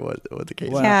 It's probably what the case.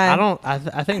 Well, is. Yeah. I don't. I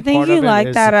I think think part you of it like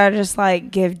is- that. I just like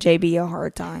give JB a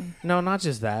hard time. No, not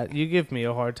just that. You give me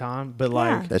a hard time, but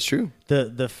like That's true.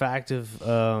 the fact of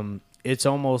it's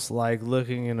almost like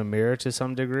looking in a mirror to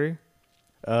some degree,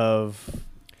 of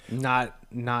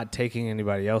not taking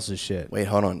anybody else's shit. Wait,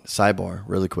 hold on. Sidebar,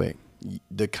 really quick.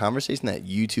 The conversation that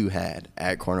you two had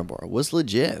at Corner Bar was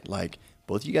legit. Like,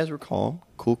 both of you guys were calm,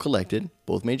 cool, collected.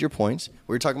 Both made your points.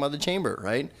 We were talking about the chamber,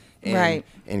 right? And, Right.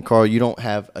 And Carl, you don't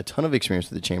have a ton of experience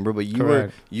with the chamber, but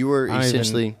Correct. you were I don't even-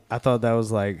 essentially. I thought that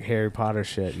was like Harry Potter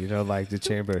shit, you know, like the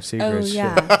Chamber of Secrets Oh shit.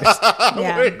 yeah.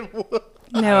 Yeah.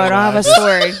 No, I don't have a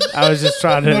sword. I was just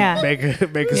trying to Yeah. make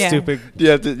a Yeah. stupid. You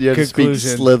have to speak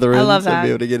Conclusion. Slytherin I love to that. be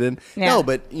able to get in. Yeah. No,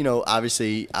 but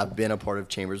obviously I've been a part of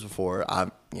chambers before.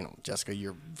 Jessica,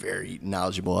 you're very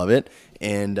knowledgeable of it,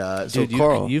 and so Dude,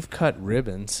 Carl, you've cut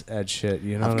ribbons at shit.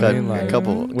 You know I've what cut I mean? Like a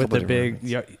couple with the different big.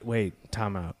 ribbons. Yeah, wait,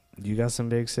 time out. You got some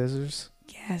big scissors?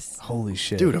 Yes. Holy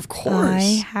shit, dude, of course.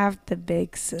 I have the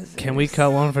big scissors. Can we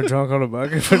cut one for Drunk on a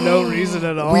Bucket for no reason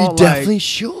at all? We Like, definitely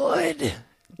should.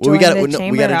 Well, we Join got the we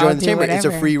chamber, got to I'll join the do chamber. It's a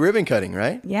whatever. free ribbon cutting,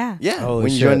 right? Yeah. Yeah. Holy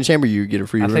when you join shit. the chamber, you get a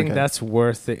free I ribbon think cut. that's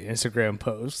worth the Instagram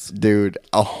post. Dude,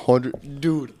 100.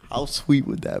 Dude, how sweet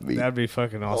would that be? That'd be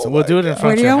fucking awesome. Oh we'll my do it in God. front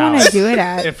Where of do your you want house. to do it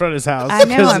at? In front of his house. I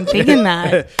know, 'cause I'm thinking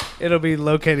that. It'll be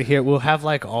located here. We'll have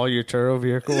like all your Turo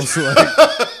vehicles. Like,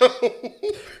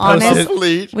 Honest,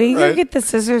 Fleet, we can right? go get the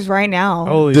scissors right now.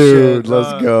 holy Dude, shit.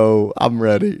 let's go. I'm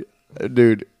ready.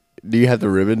 Dude, do you have the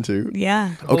ribbon too?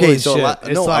 Yeah. Okay, Holy so shit. a lot,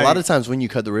 It's no, like- a lot of times when you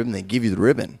cut the ribbon, they give you the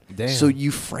ribbon. Damn. So you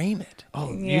frame it.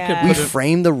 Oh, you Yeah. could We put it,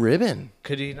 frame the ribbon.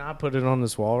 could he not put it on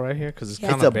this wall right here? Because it's Yeah.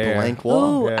 kind It's a of bare. blank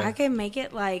wall. Ooh, Yeah. I can make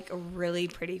it like really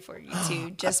pretty for you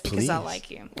too, just because I Please.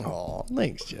 like you. Oh,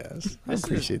 thanks, Jess. I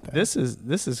appreciate that. This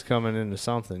is coming into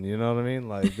something. You know what I mean?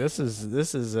 Like this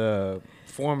is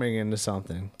forming into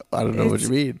something. I don't know what It's-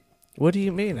 you mean. What do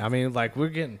you mean? I mean, like we're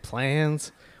getting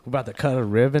plans. We're about to cut a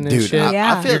ribbon and Dude, shit.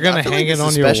 Yeah. I feel, You're gonna I feel hang like it this on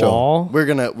is your special. wall? We're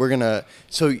gonna.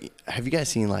 So, have you guys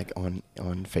seen like on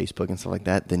Facebook and stuff like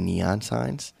that the neon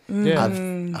signs? Yeah.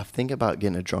 I think about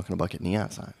getting a Drunk in a Bucket neon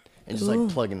sign and just like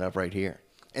plugging it up right here.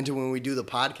 And to when we do the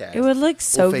podcast, It would look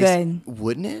so face, good.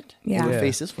 wouldn't it? Yeah. It would Yeah.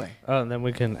 face this way, Oh, and then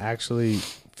we can actually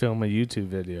film a YouTube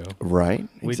video. right?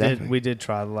 Exactly. We did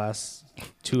try the last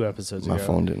 2 episodes My ago.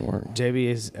 phone didn't work.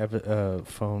 JB's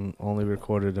phone only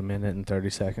recorded 1 minute and 30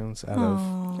 seconds out of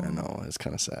I know it's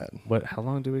kind of sad. what? How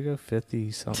long do we go?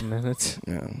 50 something minutes.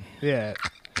 Yeah, Yeah,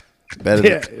 better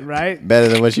yeah, than, right. better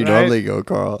than what you Right? normally go,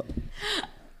 Carl.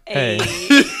 Hey,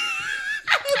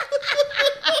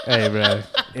 hey, bro.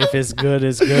 If it's good,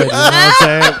 it's good. You know what I'm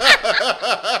saying?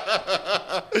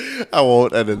 I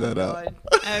won't edit that out.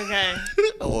 Okay.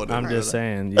 I won't I'm edit just that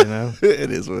saying. You know, out.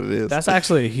 It is what it is. that's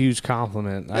actually a huge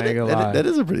compliment. I ain't gonna lie. that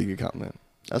is a pretty good compliment.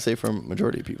 I'll say from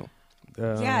majority of people.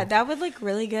 Yeah, that would look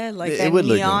really good, like It that would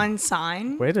look good. neon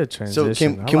sign. Way to So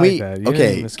transition. can I like we? that. You didn't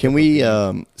Okay, even skip can a we?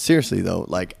 beat. Seriously though,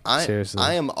 like Seriously.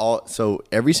 I am all. So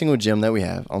every single gym that we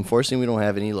have, unfortunately, we don't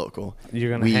have any local. You're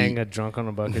gonna we- hang a Drunk on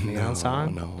a Bucket neon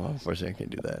sign? No, unfortunately, I can't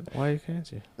do that. Why can't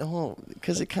you? No,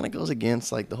 because it kind of goes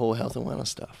against like the whole health and wellness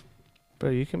stuff.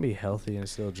 Bro, you can be healthy and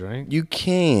still drink. You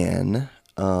can.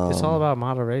 It's all about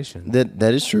moderation.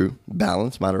 That is true.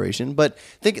 Balance, moderation. But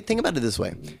think about it this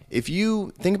way: if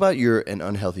you think about you're an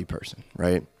unhealthy person,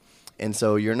 right? And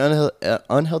so you're an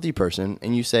unhealthy person,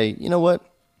 and you say, you know what?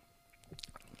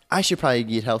 I should probably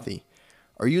get healthy.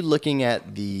 Are you looking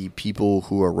at the people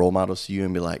who are role models to you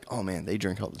and be like, oh man, they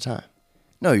drink all the time?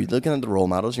 No, you're looking at the role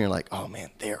models and you're like, oh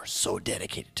man, they are so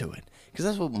dedicated to it, because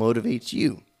that's what motivates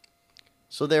you.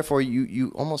 So therefore,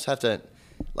 you almost have to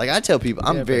Like I tell people,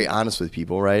 I'm very honest with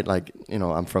people, right? Like,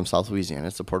 I'm from South Louisiana.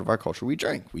 It's a part of our culture. We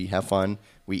drink, we have fun,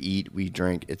 we eat, we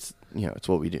drink. It's, it's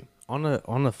what we do. On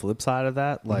the flip side of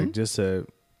that, like just to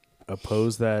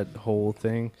oppose that whole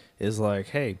thing is like,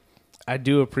 hey, I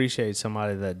do appreciate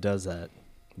somebody that does that.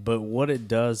 But what it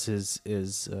does is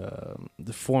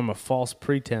the form a false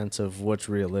pretense of what's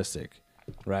realistic,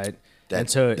 right?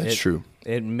 That's true.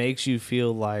 It makes you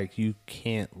feel like you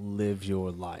can't live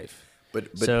your life.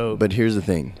 But here's the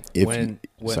thing.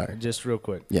 Sorry. Just real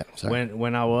quick. Yeah, sorry.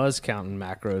 When I was counting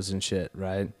macros and shit,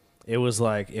 right? It was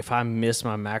like if I missed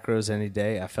my macros any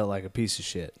day, I felt like a piece of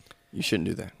shit. You shouldn't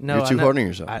do that. No, you're too hard on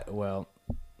yourself.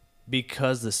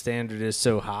 Because the standard is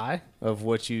so high of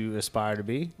what you aspire to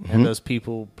be and those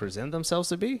people present themselves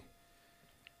to be,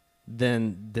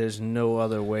 then there's no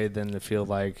other way than to feel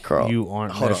like Carl, you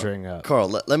aren't measuring up. Carl,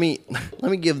 let me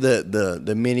give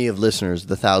the many of listeners,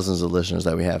 the thousands of listeners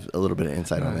that we have, a little bit of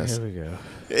insight on this. Here we go.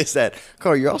 It's that,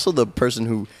 Carl, you're also the person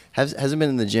who hasn't been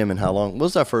in the gym in how long? What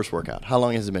was our first workout? How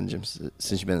long has it been in the gym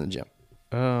since you've been in the gym?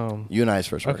 You and I's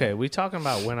first workout. Okay, we talking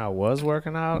about when I was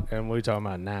working out, and we talking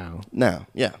about now. Now,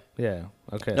 yeah. Yeah.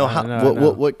 Okay. No,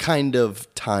 what kind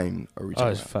of time are we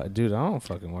talking about? Dude, I don't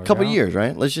fucking work. A couple years,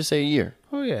 right? Let's just say a year.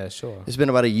 Oh yeah, sure. It's been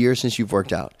about a year since you've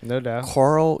worked out. No doubt.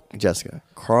 Carl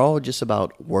just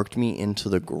about worked me into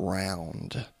the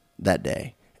ground that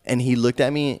day. And he looked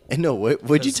at me and no,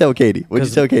 what'd you tell Katie? What'd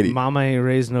you tell Katie? Mama ain't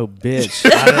raised no bitch.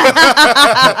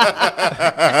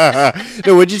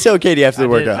 No, what'd you tell Katie after the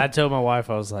workout? I told my wife,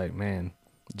 I was like, man,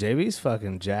 JB's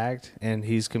fucking jacked and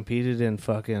he's competed in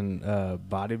fucking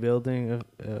bodybuilding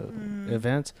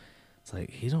events. It's like,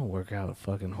 he don't work out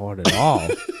fucking hard at all.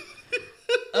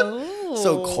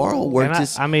 So Carl worked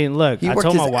look, I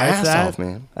told my wife that. Off,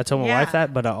 man. I told my wife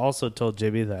that, but I also told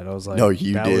JB that. I was like, no,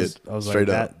 you did. I was straight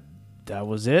like, up. That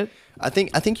was it. I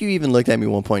think you even looked at me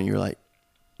at one point and you were like,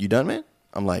 "You done, man?"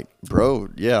 I'm like, "Bro,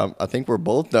 yeah, I think we're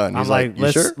both done." He's I'm like,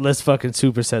 "You sure?" let's fucking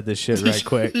superset this shit right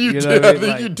quick. you know did. what I mean?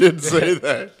 I think you did say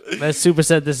that. Let's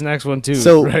superset this next one too.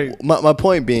 So right? my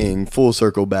point being, full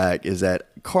circle back, is that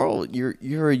Carl,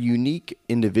 you're a unique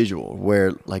individual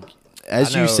where, like,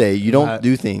 as you say, you don't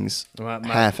do things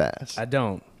half-ass. I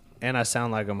don't, and I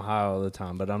sound like I'm high all the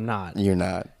time, but I'm not. You're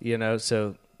not.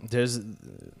 So there's.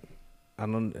 I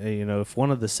don't, if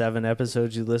one of the 7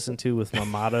 episodes you listened to with my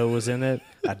motto was in it,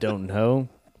 I don't know.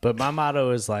 But my motto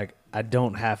is like, I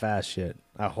don't half-ass shit.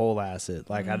 I whole-ass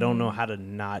it. Like, I don't know how to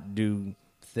not do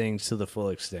things to the full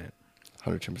extent.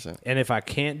 100%. And if I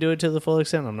can't do it to the full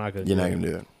extent, I'm not going to do it. You're not going to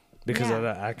do it. Because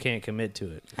I can't commit to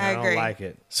it. I agree. don't like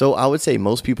it. So I would say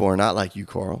most people are not like you,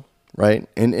 Carl, right?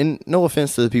 And no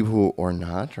offense to the people who are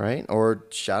not, right? Or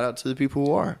shout out to the people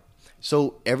who are.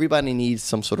 So everybody needs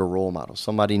some sort of role model.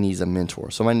 Somebody needs a mentor.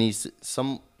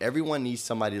 Everyone needs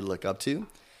somebody to look up to,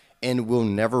 and we'll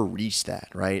never reach that,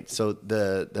 right? So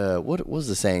what was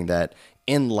the saying that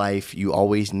in life you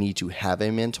always need to have a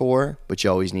mentor, but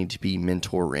you always need to be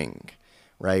mentoring,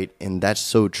 right? And that's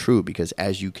so true because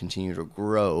as you continue to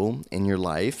grow in your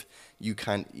life,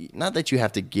 not that you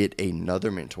have to get another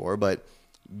mentor, but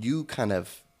you kind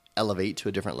of elevate to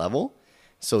a different level.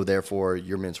 So therefore,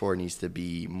 your mentor needs to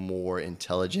be more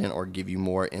intelligent or give you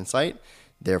more insight.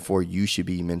 Therefore, you should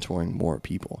be mentoring more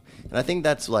people. And I think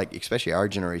that's like, especially our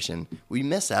generation, we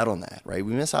miss out on that, right?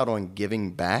 We miss out on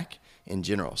giving back in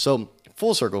general. So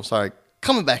full circle,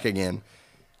 coming back again,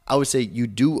 I would say you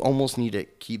do almost need to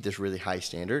keep this really high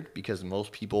standard because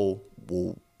most people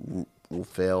will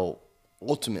fail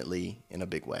ultimately in a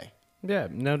big way. Yeah,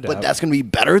 no doubt. But that's going to be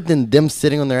better than them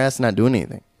sitting on their ass and not doing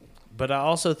anything. But I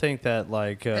also think that,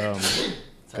 like, God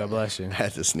bless you. I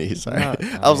had to sneeze. Sorry.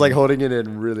 I was like holding it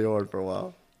in really hard for a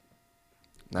while.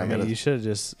 You should have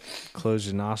just closed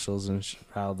your nostrils and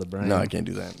rattled the brain. No, I can't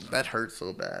do that. That hurts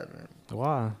so bad, man.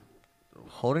 Why?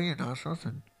 Holding your nostrils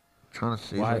and trying to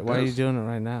sneeze. Why are you doing it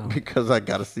right now? Because I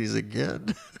got to sneeze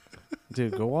again.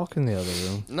 Dude, go walk in the other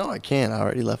room. No, I can't. I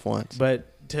already left once. But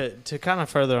to kind of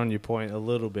further on your point a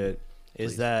little bit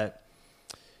is that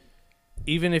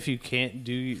even if you can't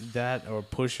do that or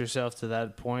push yourself to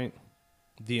that point,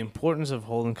 the importance of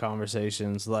holding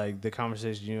conversations like the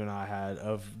conversation you and I had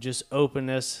of just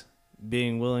openness,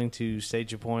 being willing to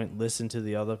state your point, listen to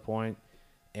the other point,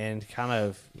 and kind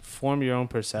of form your own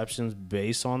perceptions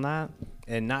based on that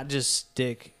and not just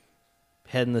stick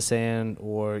head in the sand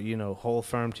or, hold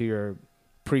firm to your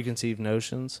preconceived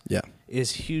notions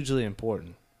is hugely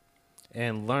important.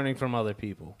 And learning from other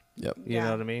people. Yep. You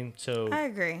know what I mean? So I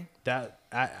agree. That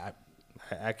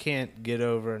I can't get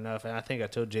over enough. And I think I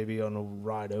told JB on the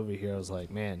ride over here, I was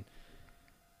like, man,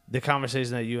 the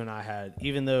conversation that you and I had,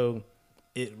 even though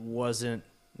it wasn't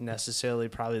necessarily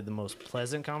probably the most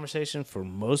pleasant conversation for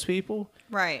most people,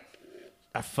 Right.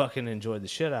 I fucking enjoyed the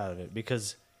shit out of it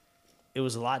because it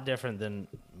was a lot different than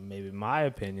maybe my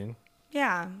opinion,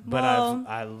 Yeah. but Well,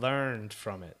 I learned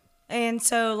from it. and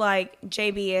so like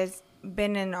JB has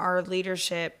been in our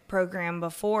leadership program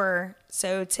before.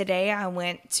 So today I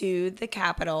went to the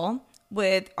Capitol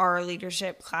with our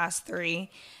leadership class 3,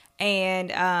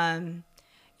 and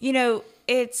you know,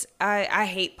 I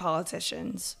hate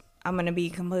politicians. I'm gonna be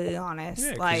completely honest. Yeah,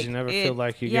 'cause like you never feel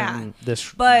like you're getting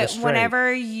this. But this straight.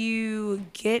 whenever you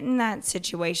get in that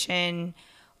situation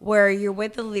where you're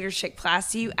with the leadership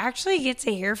class, you actually get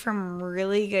to hear from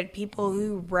really good people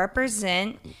who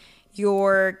represent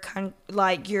your your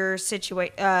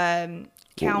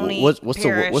county.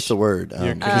 What's the word?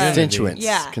 Your Constituents.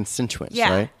 Yeah. Constituents.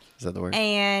 Yeah. Right? Is that the word?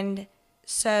 And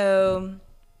so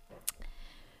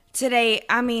today,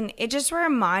 I mean, it just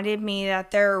reminded me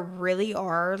that there really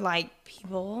are like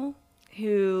people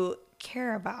who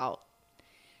care about,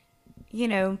 you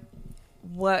know,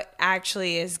 what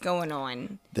actually is going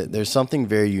on. There's something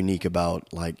very unique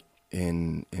about like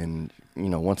in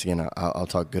once again I'll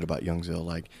talk good about Youngsville,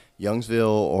 like Youngsville,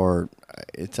 or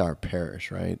it's our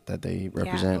parish, right, that they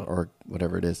represent, or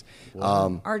whatever it is.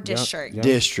 Our district.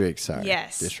 District, sorry.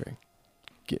 Yes. District.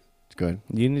 Go ahead.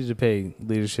 You need to pay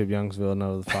Leadership Youngsville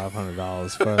another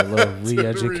 $500 for a little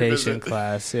re-education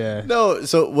class. Yeah. No,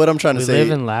 so what I'm trying to We say.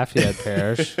 live in Lafayette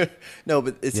Parish. No,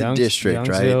 but it's a district,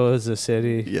 right? Youngsville is a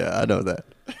city. Yeah, I know that.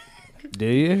 Do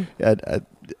you?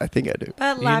 I think I do.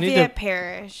 But You need Lafayette to-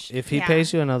 Parish. If he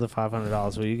pays you another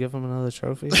 $500, will you give him another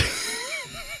trophy?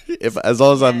 As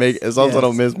long as I Yes.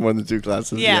 don't miss more than 2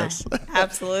 classes, Yeah, yes.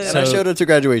 absolutely. And I showed it to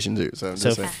graduation too. So I'm So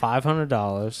just saying.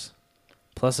 $500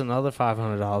 plus another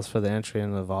 $500 for the entry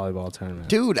into the volleyball tournament,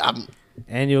 Dude,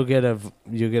 and you'll get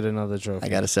another trophy I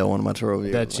gotta sell one of my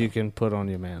trophies. that you can put on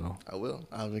your mantle, I will.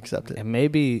 I'll accept it. and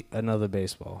maybe another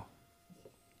baseball.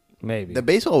 Maybe. The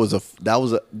baseball was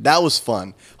that was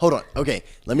fun. Hold on. Okay,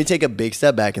 let me take a big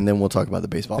step back and then we'll talk about the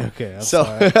baseball. Okay, I'm So,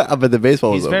 sorry. but the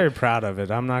baseball He's was. very proud of it.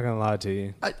 I'm not gonna lie to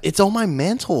you. It's on my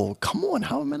mantle. Come on,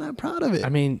 how am I not proud of it? I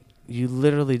mean, you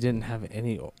literally didn't have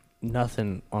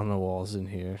nothing on the walls in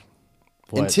here.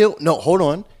 What? Hold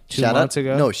on. 2 months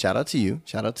ago? No, shout out to you.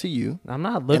 Shout out to you. I'm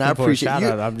not looking And I for a appreciate shout you.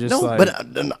 out. I'm just no, like,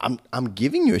 but I'm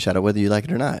giving you a shout out whether you like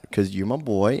it or not, because you're my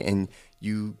boy and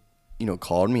you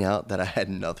called me out that I had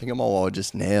nothing on my wall,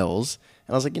 just nails,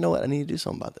 and I was like, you know what, I need to do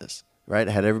something about this. Right?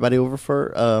 I had everybody over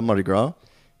for Mardi Gras,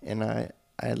 and I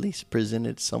at least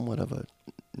presented somewhat of a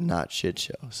not shit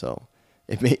show. So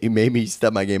it made me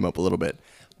step my game up a little bit.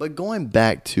 But going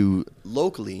back to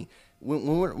locally,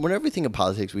 when everything in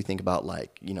politics, we think about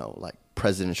like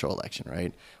presidential election,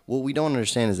 right? What we don't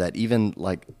understand is that even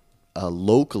like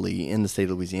locally in the state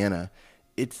of Louisiana,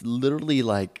 it's literally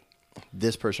like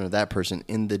this person or that person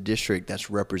in the district that's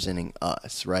representing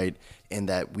us, right? And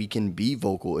that we can be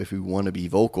vocal if we want to be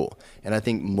vocal. And I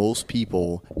think most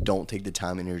people don't take the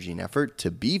time, energy, and effort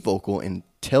to be vocal and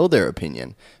tell their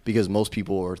opinion, because most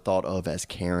people are thought of as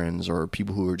Karens or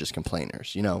people who are just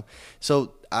complainers,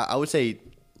 So I would say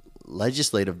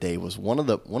Legislative Day was one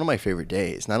of my favorite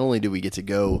days. Not only do we get to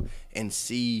go and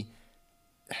see.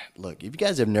 Look, if you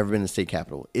guys have never been to the state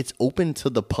capitol, it's open to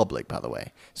the public, by the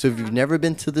way. So if you've never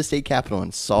been to the state capitol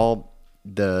and saw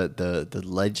the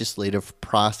legislative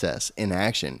process in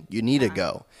action, you need to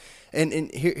go. And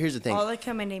here's the thing. All the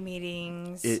committee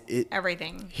meetings,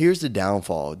 everything. Here's the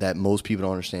downfall that most people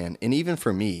don't understand. And even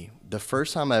for me, the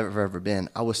first time I've ever been,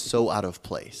 I was so out of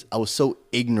place. I was so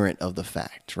ignorant of the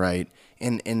fact, right?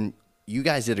 And you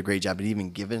guys did a great job at even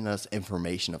giving us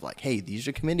information of like, hey, these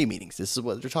are committee meetings. This is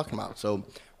what they're talking about. So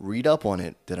read up on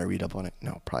it. Did I read up on it?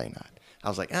 No, probably not. I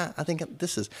was like, I think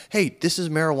this is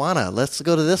marijuana. Let's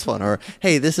go to this one. Or,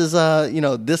 hey, this is,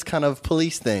 this kind of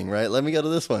police thing, right? Let me go to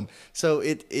this one. So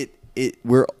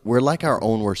we're like our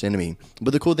own worst enemy.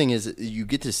 But the cool thing is you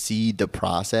get to see the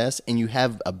process and you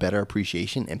have a better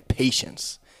appreciation and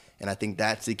patience. And I think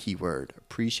that's the key word,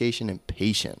 appreciation and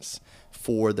patience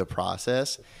for the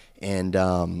process. And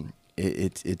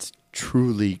it's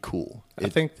truly cool. I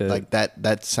think that like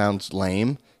that sounds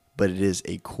lame, but it is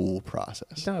a cool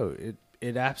process. No,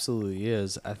 it absolutely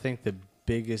is. I think the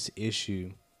biggest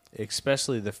issue,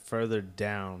 especially the further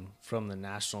down from the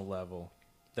national level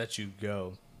that you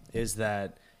go, is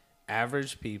that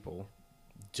average people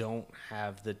don't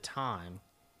have the time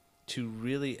to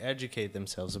really educate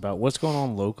themselves about what's going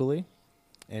on locally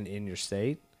and in your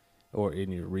state or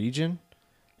in your region.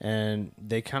 And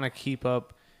they kind of keep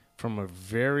up from a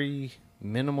very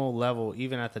minimal level,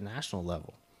 even at the national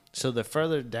level. So the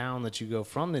further down that you go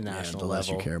from the national the less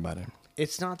level, you care about it.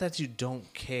 it's not that you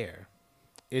don't care.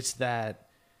 It's that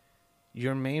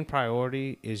your main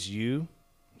priority is you,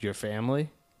 your family,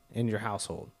 and your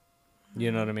household.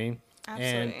 You know what I mean?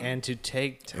 Absolutely. And to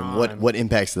take time. And what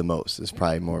impacts the most is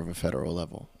probably more of a federal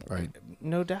level, right?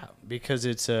 No doubt, because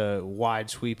it's a wide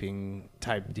sweeping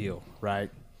type deal, right?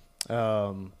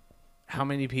 How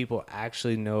many people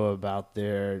actually know about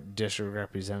their district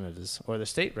representatives or the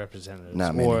state representatives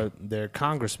Not many. or their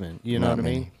congressmen? You know Not what I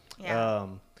many. mean? Yeah.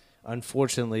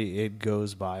 Unfortunately, it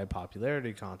goes by a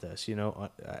popularity contest,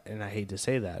 and I hate to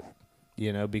say that,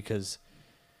 because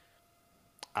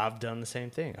I've done the same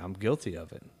thing. I'm guilty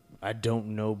of it. I don't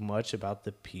know much about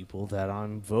the people that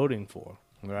I'm voting for,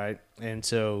 right? And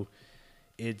so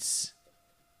it's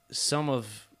some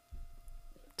of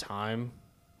time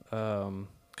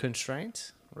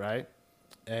constraints, right?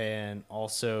 And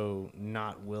also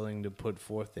not willing to put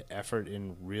forth the effort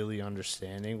in really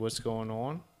understanding what's going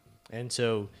on. And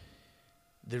so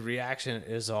the reaction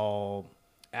is all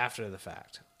after the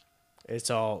fact. It's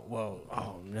all, well,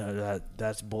 oh no,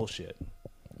 that's bullshit.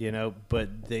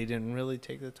 But they didn't really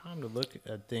take the time to look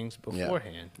at things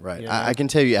beforehand. Yeah, right. You know? I can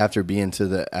tell you after being at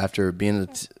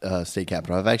the state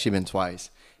capitol, I've actually been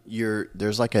twice.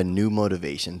 There's like a new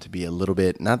motivation to be a little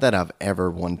bit, not that I've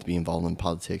ever wanted to be involved in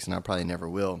politics, and I probably never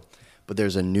will, but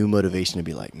there's a new motivation to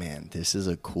be like, man, this is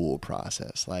a cool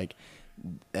process. Like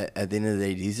at the end of the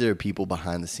day, these are people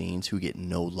behind the scenes who get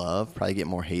no love, probably get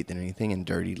more hate than anything, and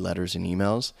dirty letters and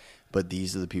emails. But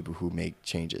these are the people who make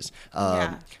changes.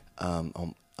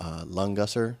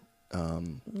 Lungusser.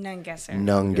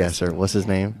 Nungesser. What's his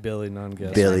name? Billy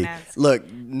Nungesser. Billy. Nuts. Look,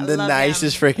 the love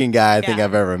nicest him. freaking guy I think Yeah.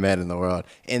 I've ever met in the world.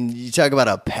 And you talk about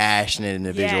a passionate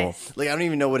individual. Yes. Like, I don't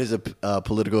even know what his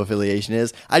political affiliation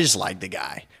is. I just like the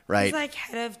guy, right? He's like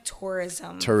head of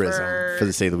tourism. For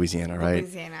the state of Louisiana, right?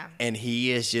 Louisiana. And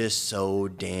he is just so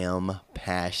damn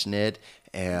passionate.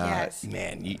 Yes.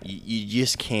 Man, you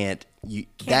just can't.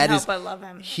 Can't help but love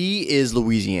him. He is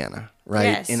Louisiana, right?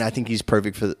 Yes. And I think he's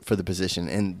perfect for the position.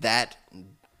 And that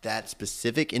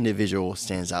specific individual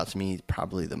stands out to me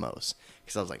probably the most,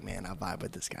 because I was like, man, I vibe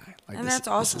with this guy. Like, And this, that's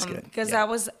this is awesome good. because Yeah. that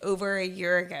was over a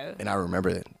year ago. And I remember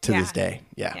it to this day.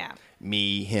 Yeah. Yeah.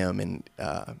 Me, him, and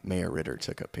Mayor Ritter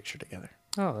took a picture together.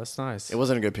 Oh, that's nice. It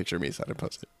wasn't a good picture of me, so I didn't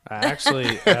post it. I actually,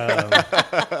 Here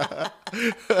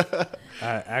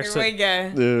we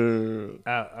go.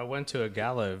 I went to a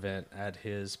gala event at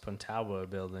his Puntalba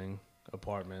building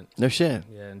apartment. No shit.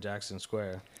 Yeah, in Jackson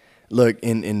Square. Look,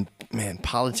 in man,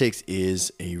 politics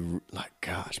is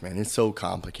gosh, man, it's so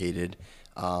complicated.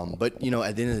 But at the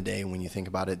end of the day, when you think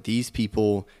about it, these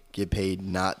people get paid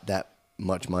not that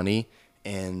much money,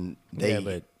 and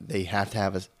they have to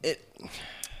have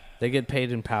They get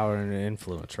paid in power and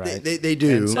influence, right? They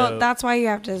do. And so- Well, that's why you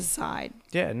have to decide.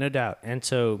 Yeah, no doubt. And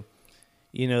so,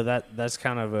 that's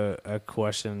kind of a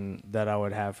question that I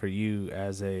would have for you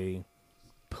as a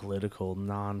political,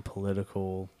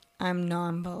 non-political. I'm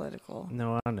non-political.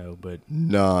 No, I know, but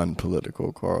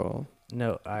Non-political, Carl.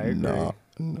 no, I agree. No.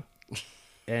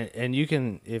 And you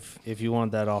can, if you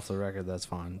want that off the record, that's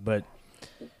fine. But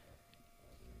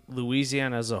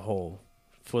Louisiana as a whole,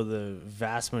 for the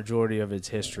vast majority of its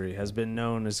history, has been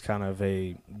known as kind of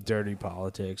a dirty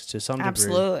politics to some degree.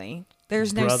 Absolutely.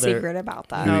 There's no Brother- secret about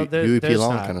that. No, Huey P. there's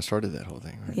Long not. kind of started that whole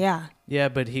thing, right? Yeah. Yeah,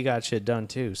 but he got shit done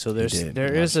too. So there did.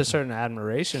 is a certain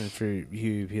admiration for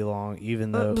Huey P. Long,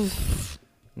 even though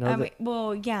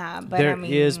yeah, but there I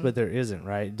mean, is, but there isn't,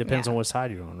 right? It depends Yeah. on what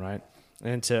side you're on, right?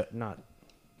 And so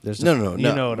there's No.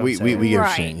 you know what I'm we saying. get what you're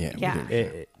Right, saying. Yeah. we yeah. get what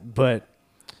you're saying. But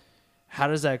how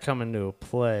does that come into a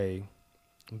play?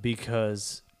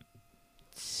 Because,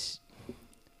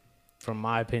 from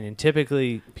my opinion,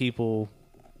 typically people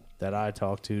that I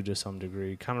talk to some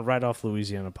degree kind of write off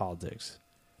Louisiana politics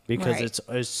because Right.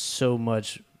 it's so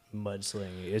much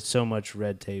mudslinging, it's so much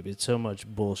red tape, it's so much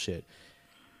bullshit.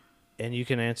 And you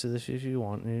can answer this if you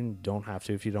want, and you don't have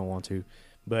to if you don't want to.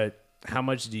 But how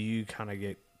much do you kind of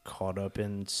get caught up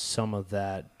in some of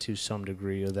that to some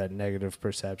degree, or that negative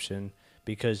perception,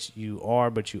 because you are,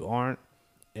 but you aren't,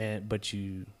 but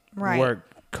you Right.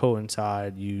 work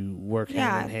coincide, you work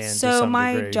hand in hand. to So some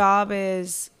my degree. job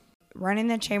is running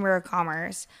the Chamber of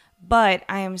Commerce, but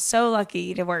I am so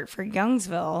lucky to work for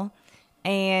Youngsville,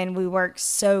 and we work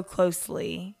so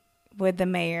closely with the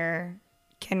mayor,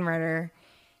 Ken Ritter,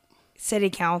 city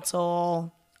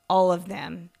council, all of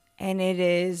them, and it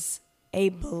is a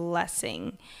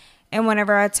blessing. And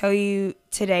whenever I tell you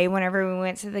today, whenever we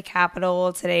went to the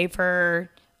Capitol today for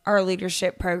our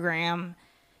leadership program,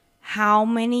 how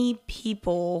many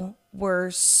people were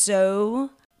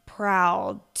so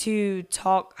proud to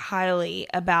talk highly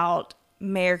about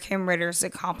Mayor Kim Ritter's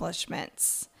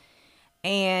accomplishments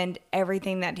and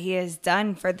everything that he has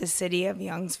done for the city of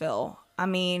Youngsville. I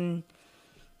mean,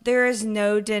 there is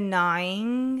no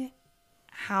denying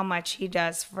how much he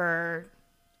does for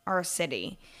our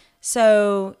city.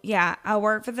 So, yeah, I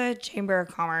work for the Chamber of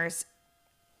Commerce.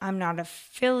 I'm not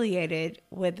affiliated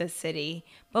with the city,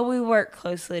 but we work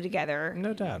closely together.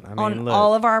 No doubt. I mean, On look,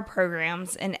 all of our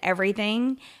programs and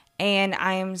everything. And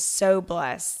I am so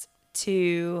blessed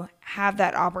to have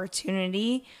that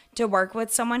opportunity to work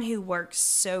with someone who works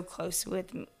so close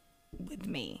with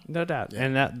me. no doubt.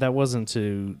 And that wasn't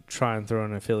to try and throw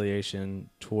an affiliation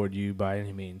toward you by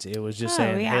any means. It was just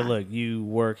saying, yeah. hey, look, you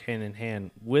work hand in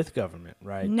hand with government,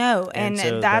 right? No, and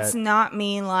so that's not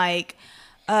me like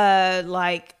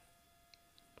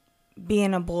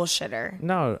being a bullshitter.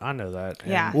 No, I know that.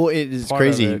 And Yeah. Well, it is part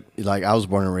crazy. of Like I was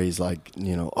born and raised, like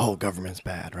oh, government's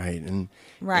bad, right? And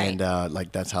Right. and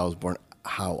like that's how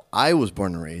I was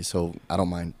born and raised. So I don't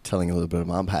mind telling a little bit of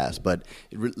my past, but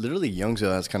literally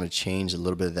Youngsville has kind of changed a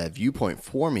little bit of that viewpoint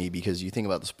for me, because you think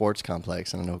about the sports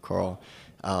complex, and I know Carl,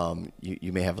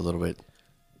 you may have a little bit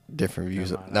different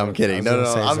views. Never mind. No, I'm kidding. I was No,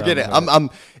 gonna say I'm something, kidding.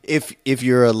 but- If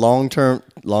you're a long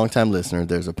time listener,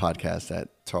 there's a podcast that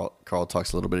Carl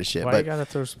talks a little bit of shit. Why but you gotta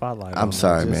throw a spotlight on I'm it?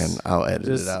 sorry, Just- man. I'll edit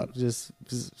just, it out. Just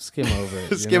skim over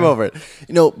it. Skim over it.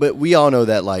 But we all know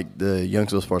that like the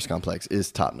Youngsville Sports Complex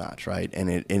is top notch, right? And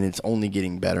it's only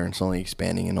getting better, and it's only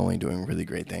expanding and only doing really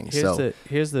great things.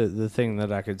 Here's the thing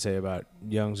that I could say about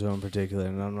Youngsville in particular,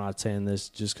 and I'm not saying this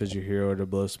just because you're here or to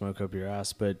blow smoke up your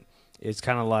ass, but it's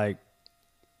kind of like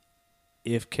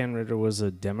if Ken Ritter was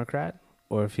a Democrat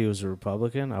or if he was a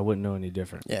Republican, I wouldn't know any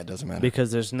different. Yeah, it doesn't matter.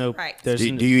 Because there's no Right. there's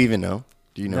do you even know?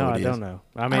 Do you know no, what I he don't is? know.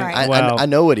 I mean, Right. well, I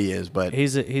know what he is, but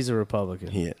he's a Republican.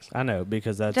 He is. I know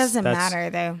because It doesn't that's, matter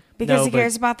though, because No, he but-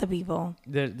 cares about the people.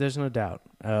 There's no doubt.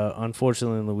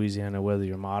 Unfortunately, in Louisiana, whether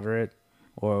you're moderate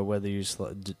or whether you're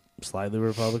slightly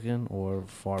Republican or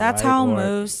far That's right, how or,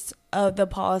 most of the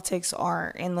politics are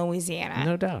in Louisiana.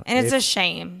 No doubt. And it's If- a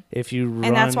shame. if you run,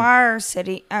 And that's why our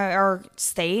city, our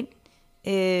state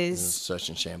it's is, such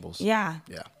in shambles. yeah,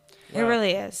 Yeah. it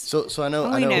really is. So I know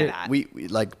We know that. we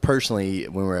like personally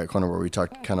when we were at Corner Board, we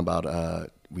talked kind of about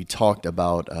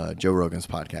Joe Rogan's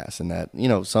podcast, and that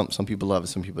some people love it,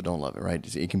 some people don't love it,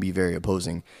 right? It can be very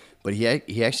opposing, but he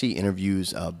actually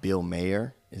interviews Bill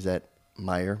Maher. Is that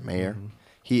Mayer? Mm-hmm.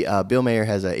 He Bill Maher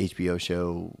has a HBO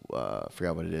show. I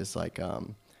forgot what it is.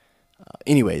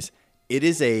 Anyways, it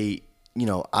is a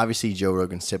obviously Joe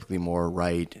Rogan's typically more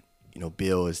right.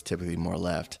 Bill is typically more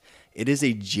left. It is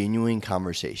a genuine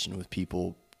conversation with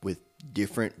people with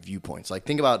different viewpoints. Like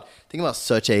think about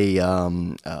such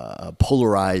a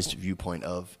polarized viewpoint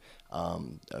of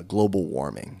global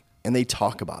warming, and they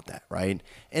talk about that, right?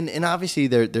 And obviously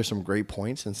there's some great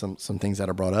points and some things that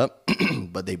are brought up,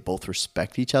 but they both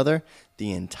respect each other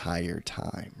the entire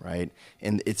time, right?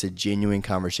 And it's a genuine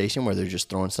conversation where they're just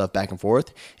throwing stuff back and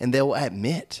forth, and they'll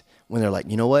admit when they're like,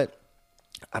 you know what,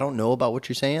 I don't know about what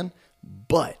you're saying,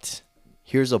 but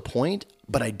here's a point,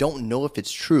 but I don't know if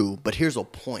it's true, but here's a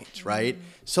point, right?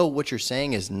 So what you're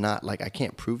saying is not like I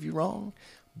can't prove you wrong,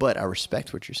 but I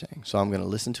respect what you're saying. So I'm going to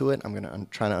listen to it. I'm going to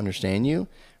try to understand you,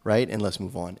 right? And let's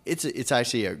move on. It's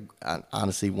actually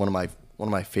honestly one of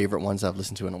my favorite ones I've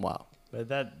listened to in a while. But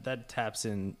that taps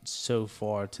in so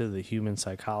far to the human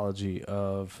psychology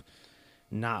of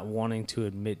not wanting to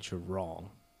admit you're wrong.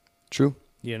 True.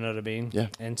 You know what I mean? Yeah.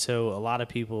 And so a lot of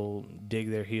people dig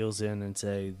their heels in and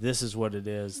say, this is what it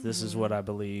is. This is what I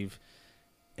believe.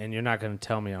 And you're not going to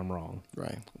tell me I'm wrong.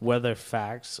 Right. Whether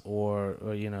facts or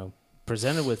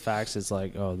presented with facts, it's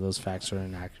like, oh, those facts are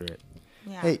inaccurate.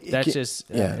 Yeah. Hey, That's just,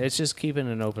 yeah. it's just keeping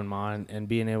an open mind and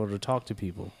being able to talk to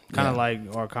people. Kind of Yeah.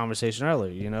 like our conversation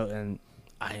earlier, and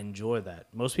I enjoy that.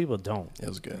 Most people don't. It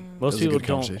was good. Most It was a people good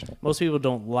don't. conversation. Most people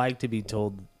don't like to be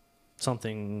told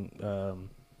something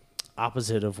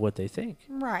opposite of what they think,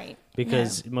 Right.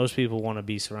 because No. most people want to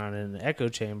be surrounded in the echo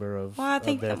chamber of. Well, I of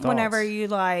think their that whenever thoughts.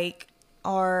 you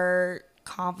are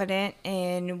confident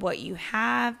in what you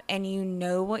have and you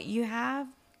know what you have,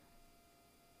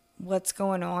 what's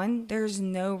going on, there's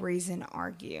no reason to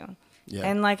argue. Yeah.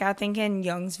 And I think in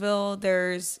Youngsville,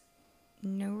 there's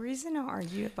no reason to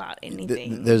argue about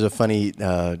anything. There's a funny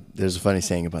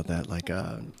saying about that. Like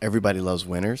everybody loves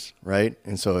winners, right?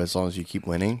 And so as long as you keep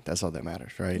winning, that's all that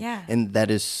matters, right? Yeah. And that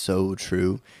is so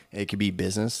true. It could be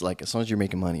business. Like as long as you're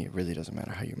making money, it really doesn't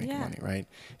matter how you're making Yeah. money, right?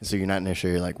 And so you're not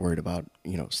necessarily worried about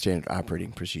standard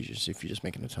operating procedures if you're just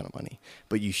making a ton of money,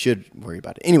 but you should worry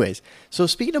about it. Anyways, so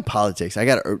speaking of politics, I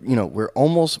got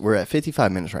we're at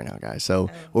 55 minutes right now, guys. So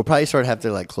we'll probably have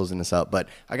to closing this up, but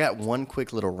I got one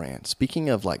quick little rant. Speaking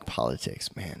of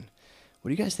politics, man, what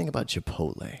do you guys think about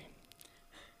Chipotle?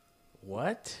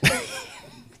 What?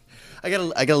 I got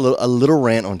a little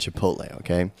rant on Chipotle.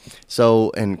 Okay,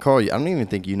 so and Carl, I don't even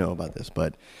think you know about this,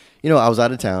 but I was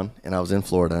out of town and I was in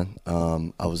Florida.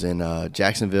 I was in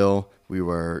Jacksonville. We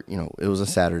were, it was a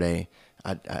Saturday.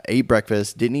 I ate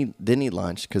breakfast. Didn't eat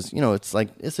lunch because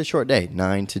it's a short day,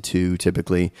 9 to 2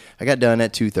 typically. I got done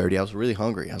at 2:30. I was really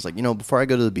hungry. I was like, before I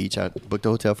go to the beach, I booked a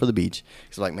hotel for the beach.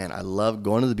 Because like, man, I love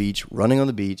going to the beach, running on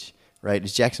the beach. Right,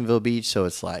 it's Jacksonville Beach, so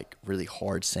it's like really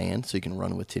hard sand, so you can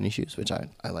run with tennis shoes, which I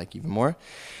like even more.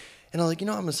 And I'm like, I'm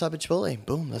gonna stop at Chipotle.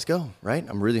 Boom, let's go. Right,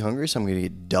 I'm really hungry, so I'm gonna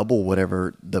get double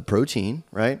whatever the protein.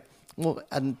 Right. Well,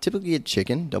 I typically get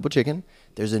chicken, double chicken.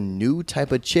 There's a new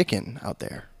type of chicken out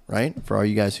there. Right, for all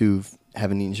you guys who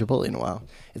haven't eaten Chipotle in a while,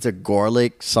 it's a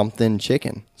garlic something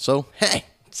chicken. So hey,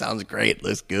 sounds great,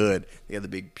 looks good. They got the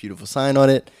big beautiful sign on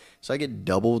it. So I get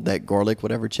double that garlic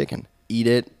whatever chicken. Eat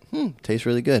it. Tastes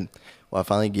really good. Well, I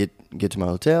finally get to my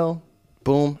hotel.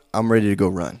 Boom, I'm ready to go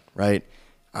run, right?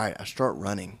 All right, I start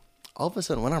running. All of a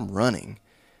sudden, when I'm running,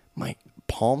 my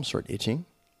palms start itching.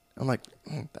 I'm like,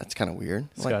 that's kind of weird.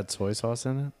 It's got soy sauce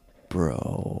in it?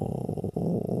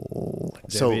 Bro.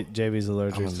 JB's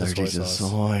allergic I'm allergic to soy to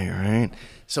sauce. soy, right?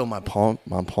 So my palm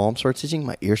starts itching,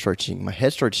 my ear starts itching, my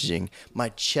head starts itching, my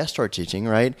chest starts itching,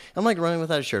 right? I'm like running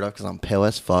without a shirt off because I'm pale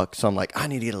as fuck. So I'm like, I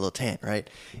need to get a little tan, right?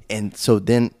 And so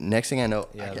then next thing I know,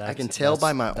 I can tell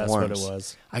by my arms. That's what it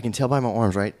was. I can tell by my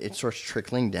arms, right? It starts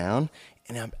trickling down,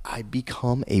 and I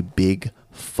become a big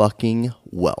fucking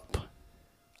whelp.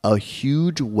 A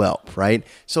huge whelp, right?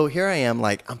 So here I am,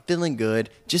 like, I'm feeling good.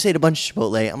 Just ate a bunch of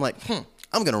Chipotle. I'm like,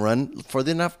 I'm going to run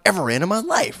further than I've ever ran in my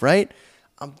life, right?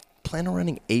 I'm planning on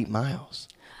running 8 miles.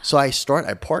 So I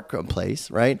park a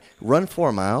place, right? Run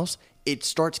 4 miles. It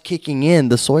starts kicking in.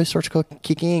 The soy starts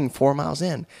kicking in 4 miles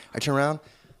in. I turn around.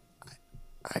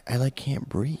 I like can't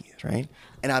breathe, right?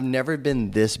 And I've never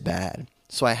been this bad.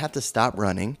 So I have to stop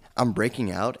running. I'm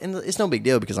breaking out. And it's no big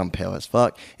deal because I'm pale as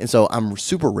fuck. And so I'm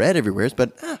super red everywhere.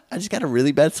 But I just got a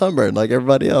really bad sunburn like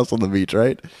everybody else on the beach,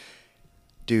 right?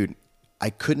 Dude, I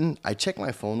checked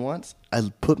my phone once. I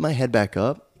put my head back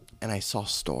up and I saw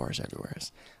stars everywhere.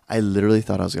 I literally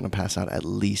thought I was going to pass out at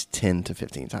least 10 to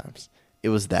 15 times. It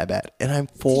was that bad. And I'm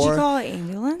Did you call an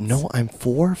ambulance? No, I'm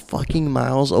 4 fucking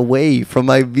miles away from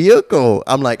my vehicle.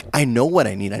 I'm like, I know what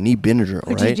I need. I need Benadryl,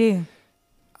 right? What'd you do?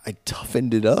 I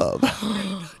toughened it up.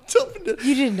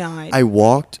 You did not. I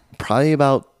walked probably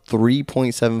about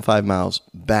 3.75 miles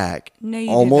back. No, you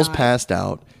almost did not. passed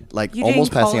out. Like You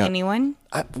almost didn't call passing out. anyone?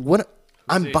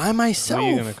 I'm by myself. Who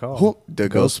are you gonna call? The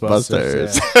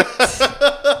Ghostbusters.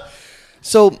 yeah.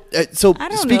 So I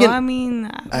don't speaking, know. I mean,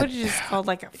 I would have just called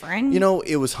like a friend.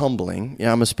 it was humbling.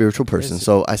 Yeah, I'm a spiritual person,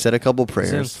 so I said a couple It's in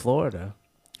prayers. Florida.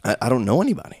 I don't know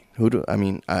anybody.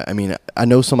 I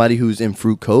know somebody who's in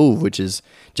Fruit Cove, which is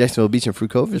Jacksonville Beach, and Fruit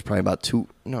Cove is probably about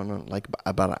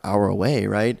about an hour away,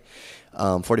 right?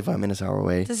 45 minutes, hour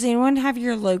away. Does anyone have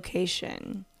your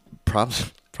location?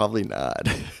 Probably not.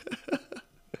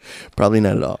 Probably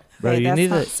not at all. Bro, Okay, you that's need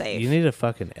not a safe. you need a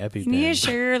fucking EpiPen. You need to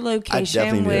share your location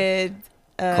definitely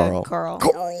with Carl.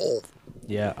 Carl.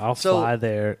 Yeah, I'll So- fly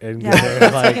there and Yeah, get there in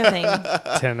that's like like a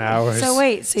thing. 10 hours. So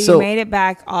wait, so So- you made it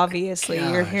back. Obviously,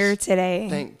 you're Gosh. here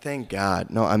today. Thank God.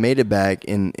 No, I made it back,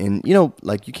 and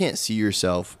like you can't see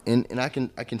yourself, and I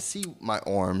can see my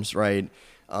arms, right,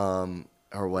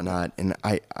 or whatnot, and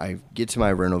I get to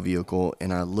my rental vehicle,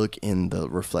 and I look in the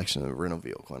reflection of the rental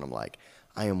vehicle, and I'm like,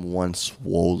 I am one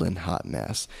swollen hot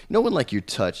mess. When like you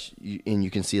touch and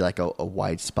you can see like a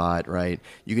white spot, right?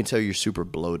 You can tell you're super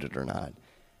bloated or not.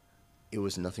 It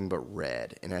was nothing but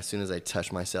red. And as soon as I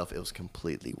touched myself, it was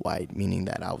completely white, meaning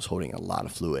that I was holding a lot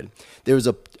of fluid. There was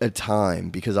a time,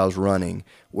 because I was running,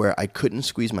 where I couldn't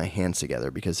squeeze my hands together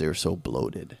because they were so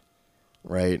bloated,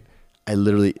 right? I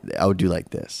would do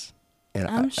like this, and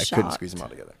I couldn't shocked. squeeze them all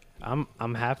together.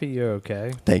 I'm happy you're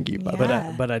okay. Thank you, Bob.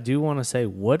 Yeah. But I do want to say,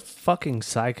 what fucking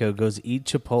psycho goes eat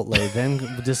Chipotle, then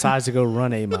decides to go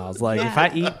run 8 miles? Like, if I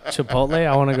eat Chipotle,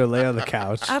 I want to go lay on the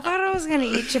couch. I thought I was gonna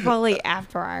eat Chipotle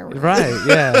after I ran. Right?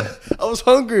 Yeah. I was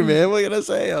hungry, man. What can I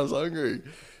say? I was hungry.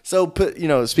 So,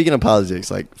 speaking of politics,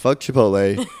 like, fuck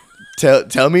Chipotle.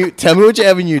 Tell me what you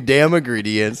have in your damn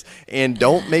ingredients, and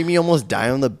don't make me almost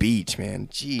die on the beach, man.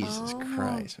 Jesus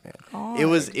Christ, man. It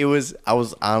was. I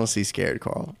was honestly scared,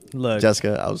 Carl. Look,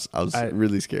 Jessica, I was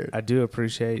really scared. I do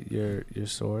appreciate your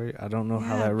story. I don't know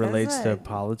how Yeah, that relates to good.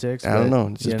 politics. I don't but, know.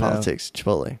 It's just politics.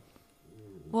 Chipotle.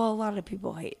 Well, a lot of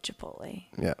people hate Chipotle.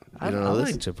 Yeah. I You don't know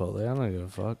like this? Chipotle. I don't give a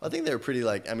fuck. I think they're pretty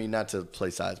not to play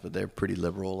sides, but they're pretty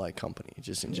liberal company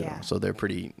just in general. Yeah. So they're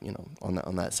pretty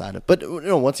on that side of. But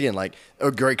once again, like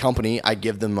a great company, I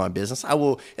give them my business. I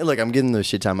will, and look, I'm giving them the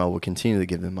shit time. I will continue to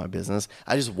give them my business.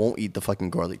 I just won't eat the fucking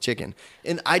garlic chicken.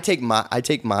 And I take my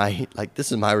like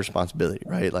this is my responsibility,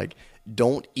 right? Like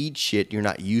don't eat shit you're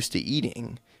not used to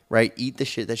eating. Right, eat the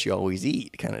shit that you always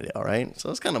eat, kind of deal. Right, so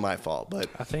it's kind of my fault, but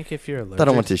I think if you're allergic, I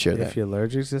don't want to share that. If you're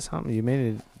allergic to something, you may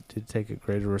need to take a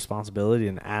greater responsibility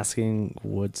in asking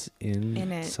what's in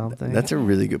it. something. That's a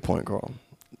really good point, Carl.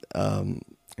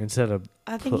 Instead of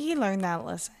I think he learned that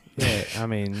lesson. yeah, I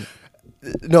mean,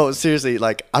 No, seriously,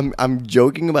 like I'm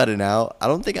joking about it now. I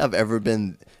don't think I've ever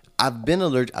been. I've been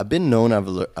allergic. I've been known.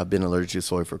 I've been allergic to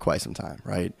soy for quite some time,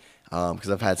 right? Because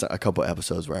I've had a couple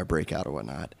episodes where I break out or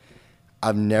whatnot.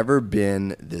 I've never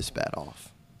been this bad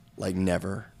off, like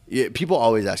never. Yeah, people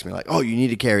always ask me like, "Oh, you need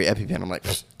to carry EpiPen." I'm like,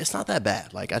 it's not that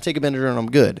bad. Like I take a Benadryl and I'm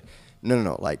good.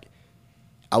 No. Like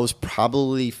I was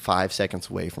probably 5 seconds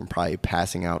away from probably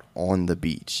passing out on the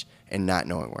beach and not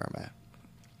knowing where I'm at.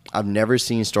 I've never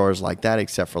seen stars like that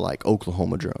except for like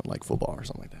Oklahoma drill, like football or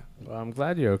something like that. well, I'm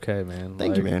glad you're okay, man.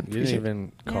 Thank you, Like, man. You Appreciate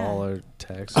didn't even call or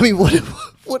text. I mean, what?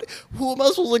 Who am I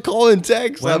supposed to call and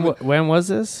text? when was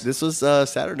this? This was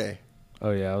Saturday. Oh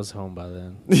yeah, I was home by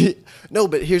then. No,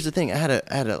 but here's the thing. I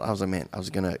was like, man, I was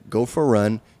gonna go for a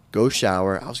run, go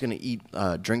shower. I was gonna eat,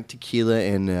 drink tequila,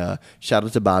 and shout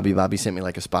out to Bobby. Bobby sent me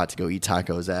like a spot to go eat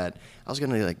tacos at. I was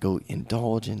gonna like go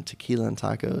indulge in tequila and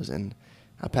tacos, and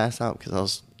I passed out because I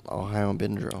was all high on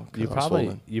Benadryl.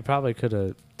 You probably could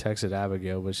have texted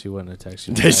Abigail, but she wouldn't have texted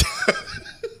you.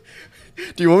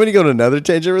 back. Do you want me to go to another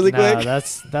tangent really Nah, quick?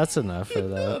 that's enough for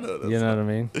that. No, you know what I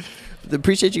mean?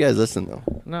 Appreciate you guys listening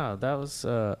though. No, that was.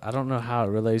 I don't know how it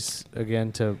relates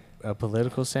again to a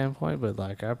political standpoint, but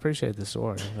like I appreciate the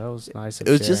story. That was nice. It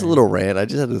was just a little rant. I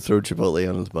just had to throw Chipotle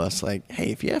on his bus. Like, hey,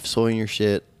 if you have soy in your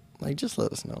shit, like just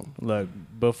let us know. Look,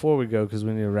 before we go, because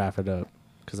we need to wrap it up,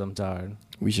 because I'm tired.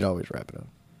 We should always wrap it up.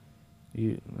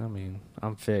 I mean,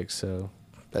 I'm fixed, so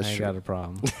That's I ain't true. got a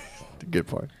problem. The good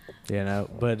part.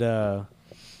 But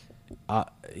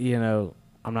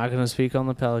I'm not gonna speak on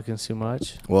the Pelicans too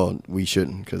much. Well, we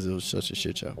shouldn't because it was such a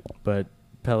shit show. But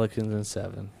Pelicans in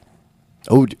 7.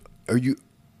 Oh, are you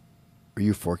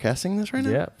forecasting this right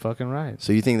now? Yeah, fucking right.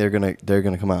 So you think they're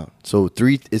gonna come out? So it's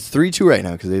 3-2 right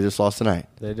now because they just lost tonight.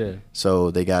 They did.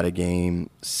 So they got a game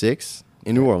 6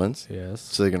 in New Orleans. Yes.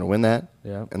 So they're gonna win that.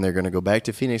 Yep. And they're gonna go back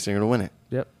to Phoenix. They're gonna win it.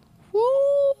 Yep.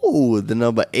 Woo! The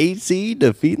number 8 seed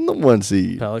defeating the 1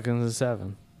 seed. Pelicans in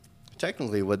 7.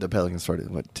 Technically, what the Pelicans started?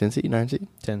 What 10 seed, 9 seed,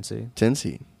 10 seed. 10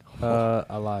 seed,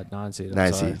 I lied. 9 seed. I'm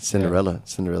 9 sorry. seed.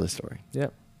 Cinderella story.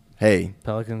 Yep. Hey,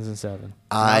 Pelicans in 7.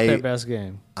 I- Not their best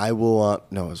game. I will.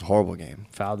 No, it was a horrible game.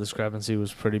 Foul discrepancy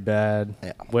was pretty bad.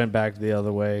 Yeah. Went back the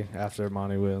other way after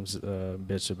Monty Williams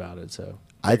bitched about it. So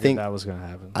I figured think that was going to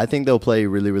happen. I think they'll play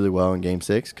really, really well in Game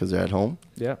 6 because they're at home.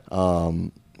 Yep.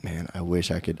 Man, I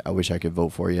wish I could vote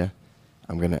for you.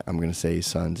 I'm gonna say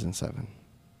Suns in 7.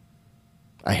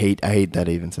 I hate that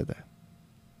I even said that.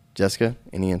 Jessica,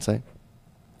 any insight?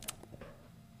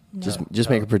 No. Just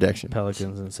make a prediction.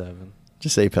 Pelicans in 7.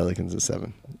 Just say Pelicans in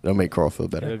 7. That'll make Carl feel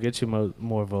better. It'll get you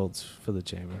more votes for the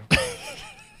chamber.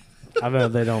 I know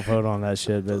they don't vote on that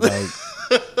shit, but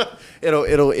like,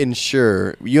 It'll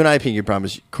ensure you and I pinky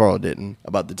promise Carl didn't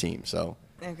about the team. So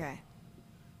Okay.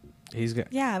 he's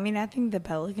got Yeah, I mean, I think the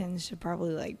Pelicans should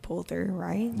probably like pull through,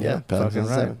 right? yeah, Pelicans fucking in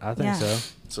right. 7. I think Yeah.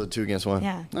 so. So 2 against 1.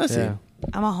 Yeah. I see. Yeah.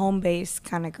 I'm a home base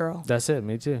kind of girl. That's it.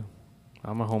 Me too.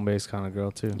 I'm a home based kind of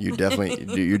girl too. You're definitely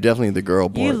the girl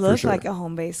boy. You for look sure. like a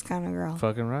home base kind of girl.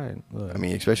 Fucking right. Look. I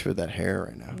mean, especially with that hair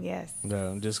right now. Yes.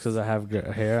 No, just because I have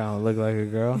hair, I don't look like a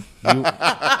girl.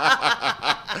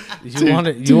 You Touche,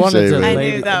 wanted to man. I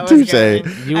lady. knew that was Touche. going.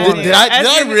 You I wanted- knew Did it. I As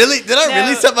soon as-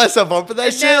 really set myself up for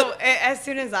that shit? No, as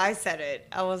soon as I said it,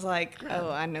 I was like,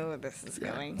 "Oh, I know where this is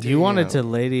going." You wanted to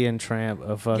Lady and Tramp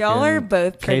a fucking. Y'all are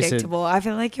both case of- predictable. I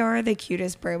feel like y'all are the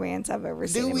cutest bromance I've ever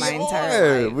seen Dude, in we my entire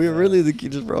are. life. We're really the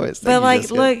cutest bros. Thank But you, like,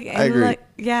 Jessica. look, I and agree. look,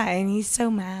 yeah, and he's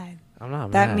so mad. I'm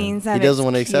not That mad. means that He doesn't it's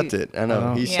want to accept cute. it. I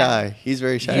know. Oh. He's Yeah. shy. He's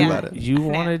very shy Yeah. about it. You I know.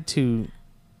 wanted to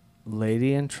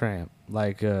Lady and Tramp,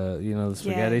 like the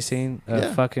spaghetti Yes. scene,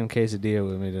 Yeah. fucking quesadilla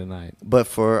with me tonight. But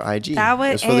for IG, That it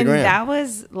was was for the and gram. that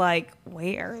was like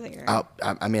way earlier.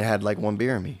 I mean, I had like 1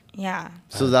 beer in me. Yeah,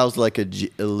 So that was like a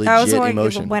that was legit like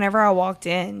emotion. whenever I walked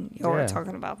in, y'all Yeah. were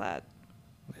talking about that.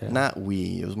 Yeah. Not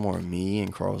we. It was more me,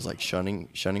 and Carl was like shunning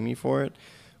me for it.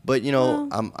 But you know,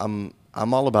 Well.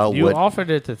 I'm all about You what. offered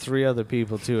it to 3 other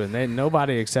people too, and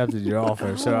nobody accepted your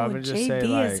offer. So I would just JB say,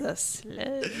 like, is a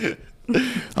slut.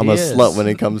 I'm a He is. slut when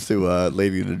it comes to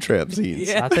Lady the Tramp scenes.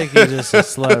 Yeah. I think you're just a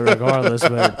slut regardless,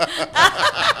 but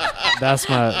that's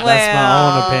my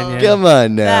own opinion. Come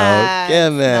on now. That's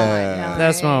Come not on.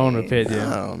 That's my own opinion.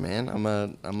 Oh man,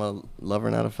 I'm a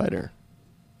lover, not a fighter.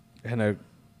 And a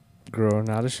girl,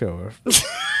 not a shower. We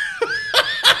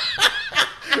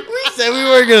said we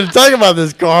weren't going to talk about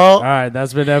this, Carl. All right,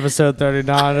 that's been episode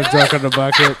 39 of Drunk on the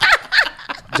Bucket.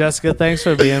 Jessica, thanks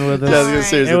for being with us. Jessica, Alright.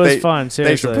 seriously, It was fun, Thanks for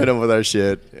seriously. putting up with our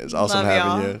shit. It's awesome Love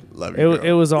having y'all. you. Love you.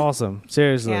 It was awesome,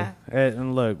 seriously. Yeah.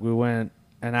 And look, we went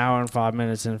an hour and 5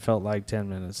 minutes and it felt like 10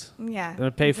 minutes. Yeah.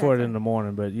 Gonna pay for it exactly. in the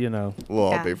morning, but you know, We'll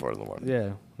all Yeah. pay for it in the morning. yeah,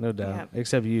 no doubt. Yep.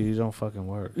 Except you don't fucking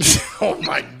work. Oh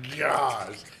my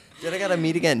gosh. Dude, I got a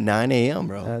meeting at 9 a.m.,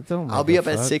 bro. Don't I'll make be a up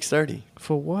at fuck. 6:30.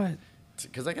 For what?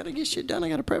 Because I got to get shit done. I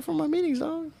got to prep for my meetings,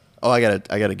 dog. Oh, I gotta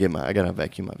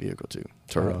vacuum my vehicle too.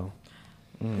 Turo.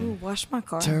 Oh, Ooh, wash my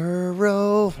car.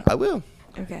 Turo. I will.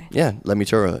 Okay. Yeah, let me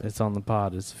Turo it. it's on the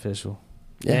pod. It's official.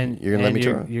 Yeah, you're gonna let me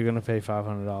Turo. You're gonna pay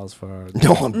 $500 for our.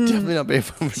 No, I'm definitely not paying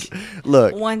for it.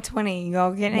 Look, 120.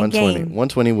 Y'all getting a 120. game.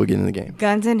 120, we'll get in the game.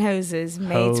 Guns and Hoses,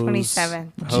 May Hose.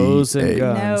 27th. Hose and G-A.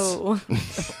 guns. No.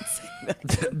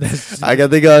 That's- I got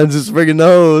the guns, it's friggin'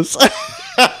 nose.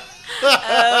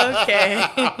 Okay.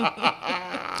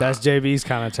 That's JB's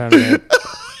kind of tournament.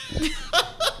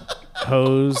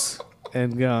 Hose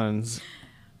and guns.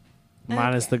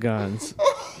 Minus the guns.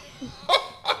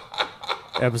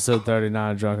 Episode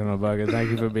 39, Drunk on a Bucket.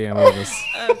 Thank you for being with us.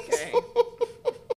 Okay.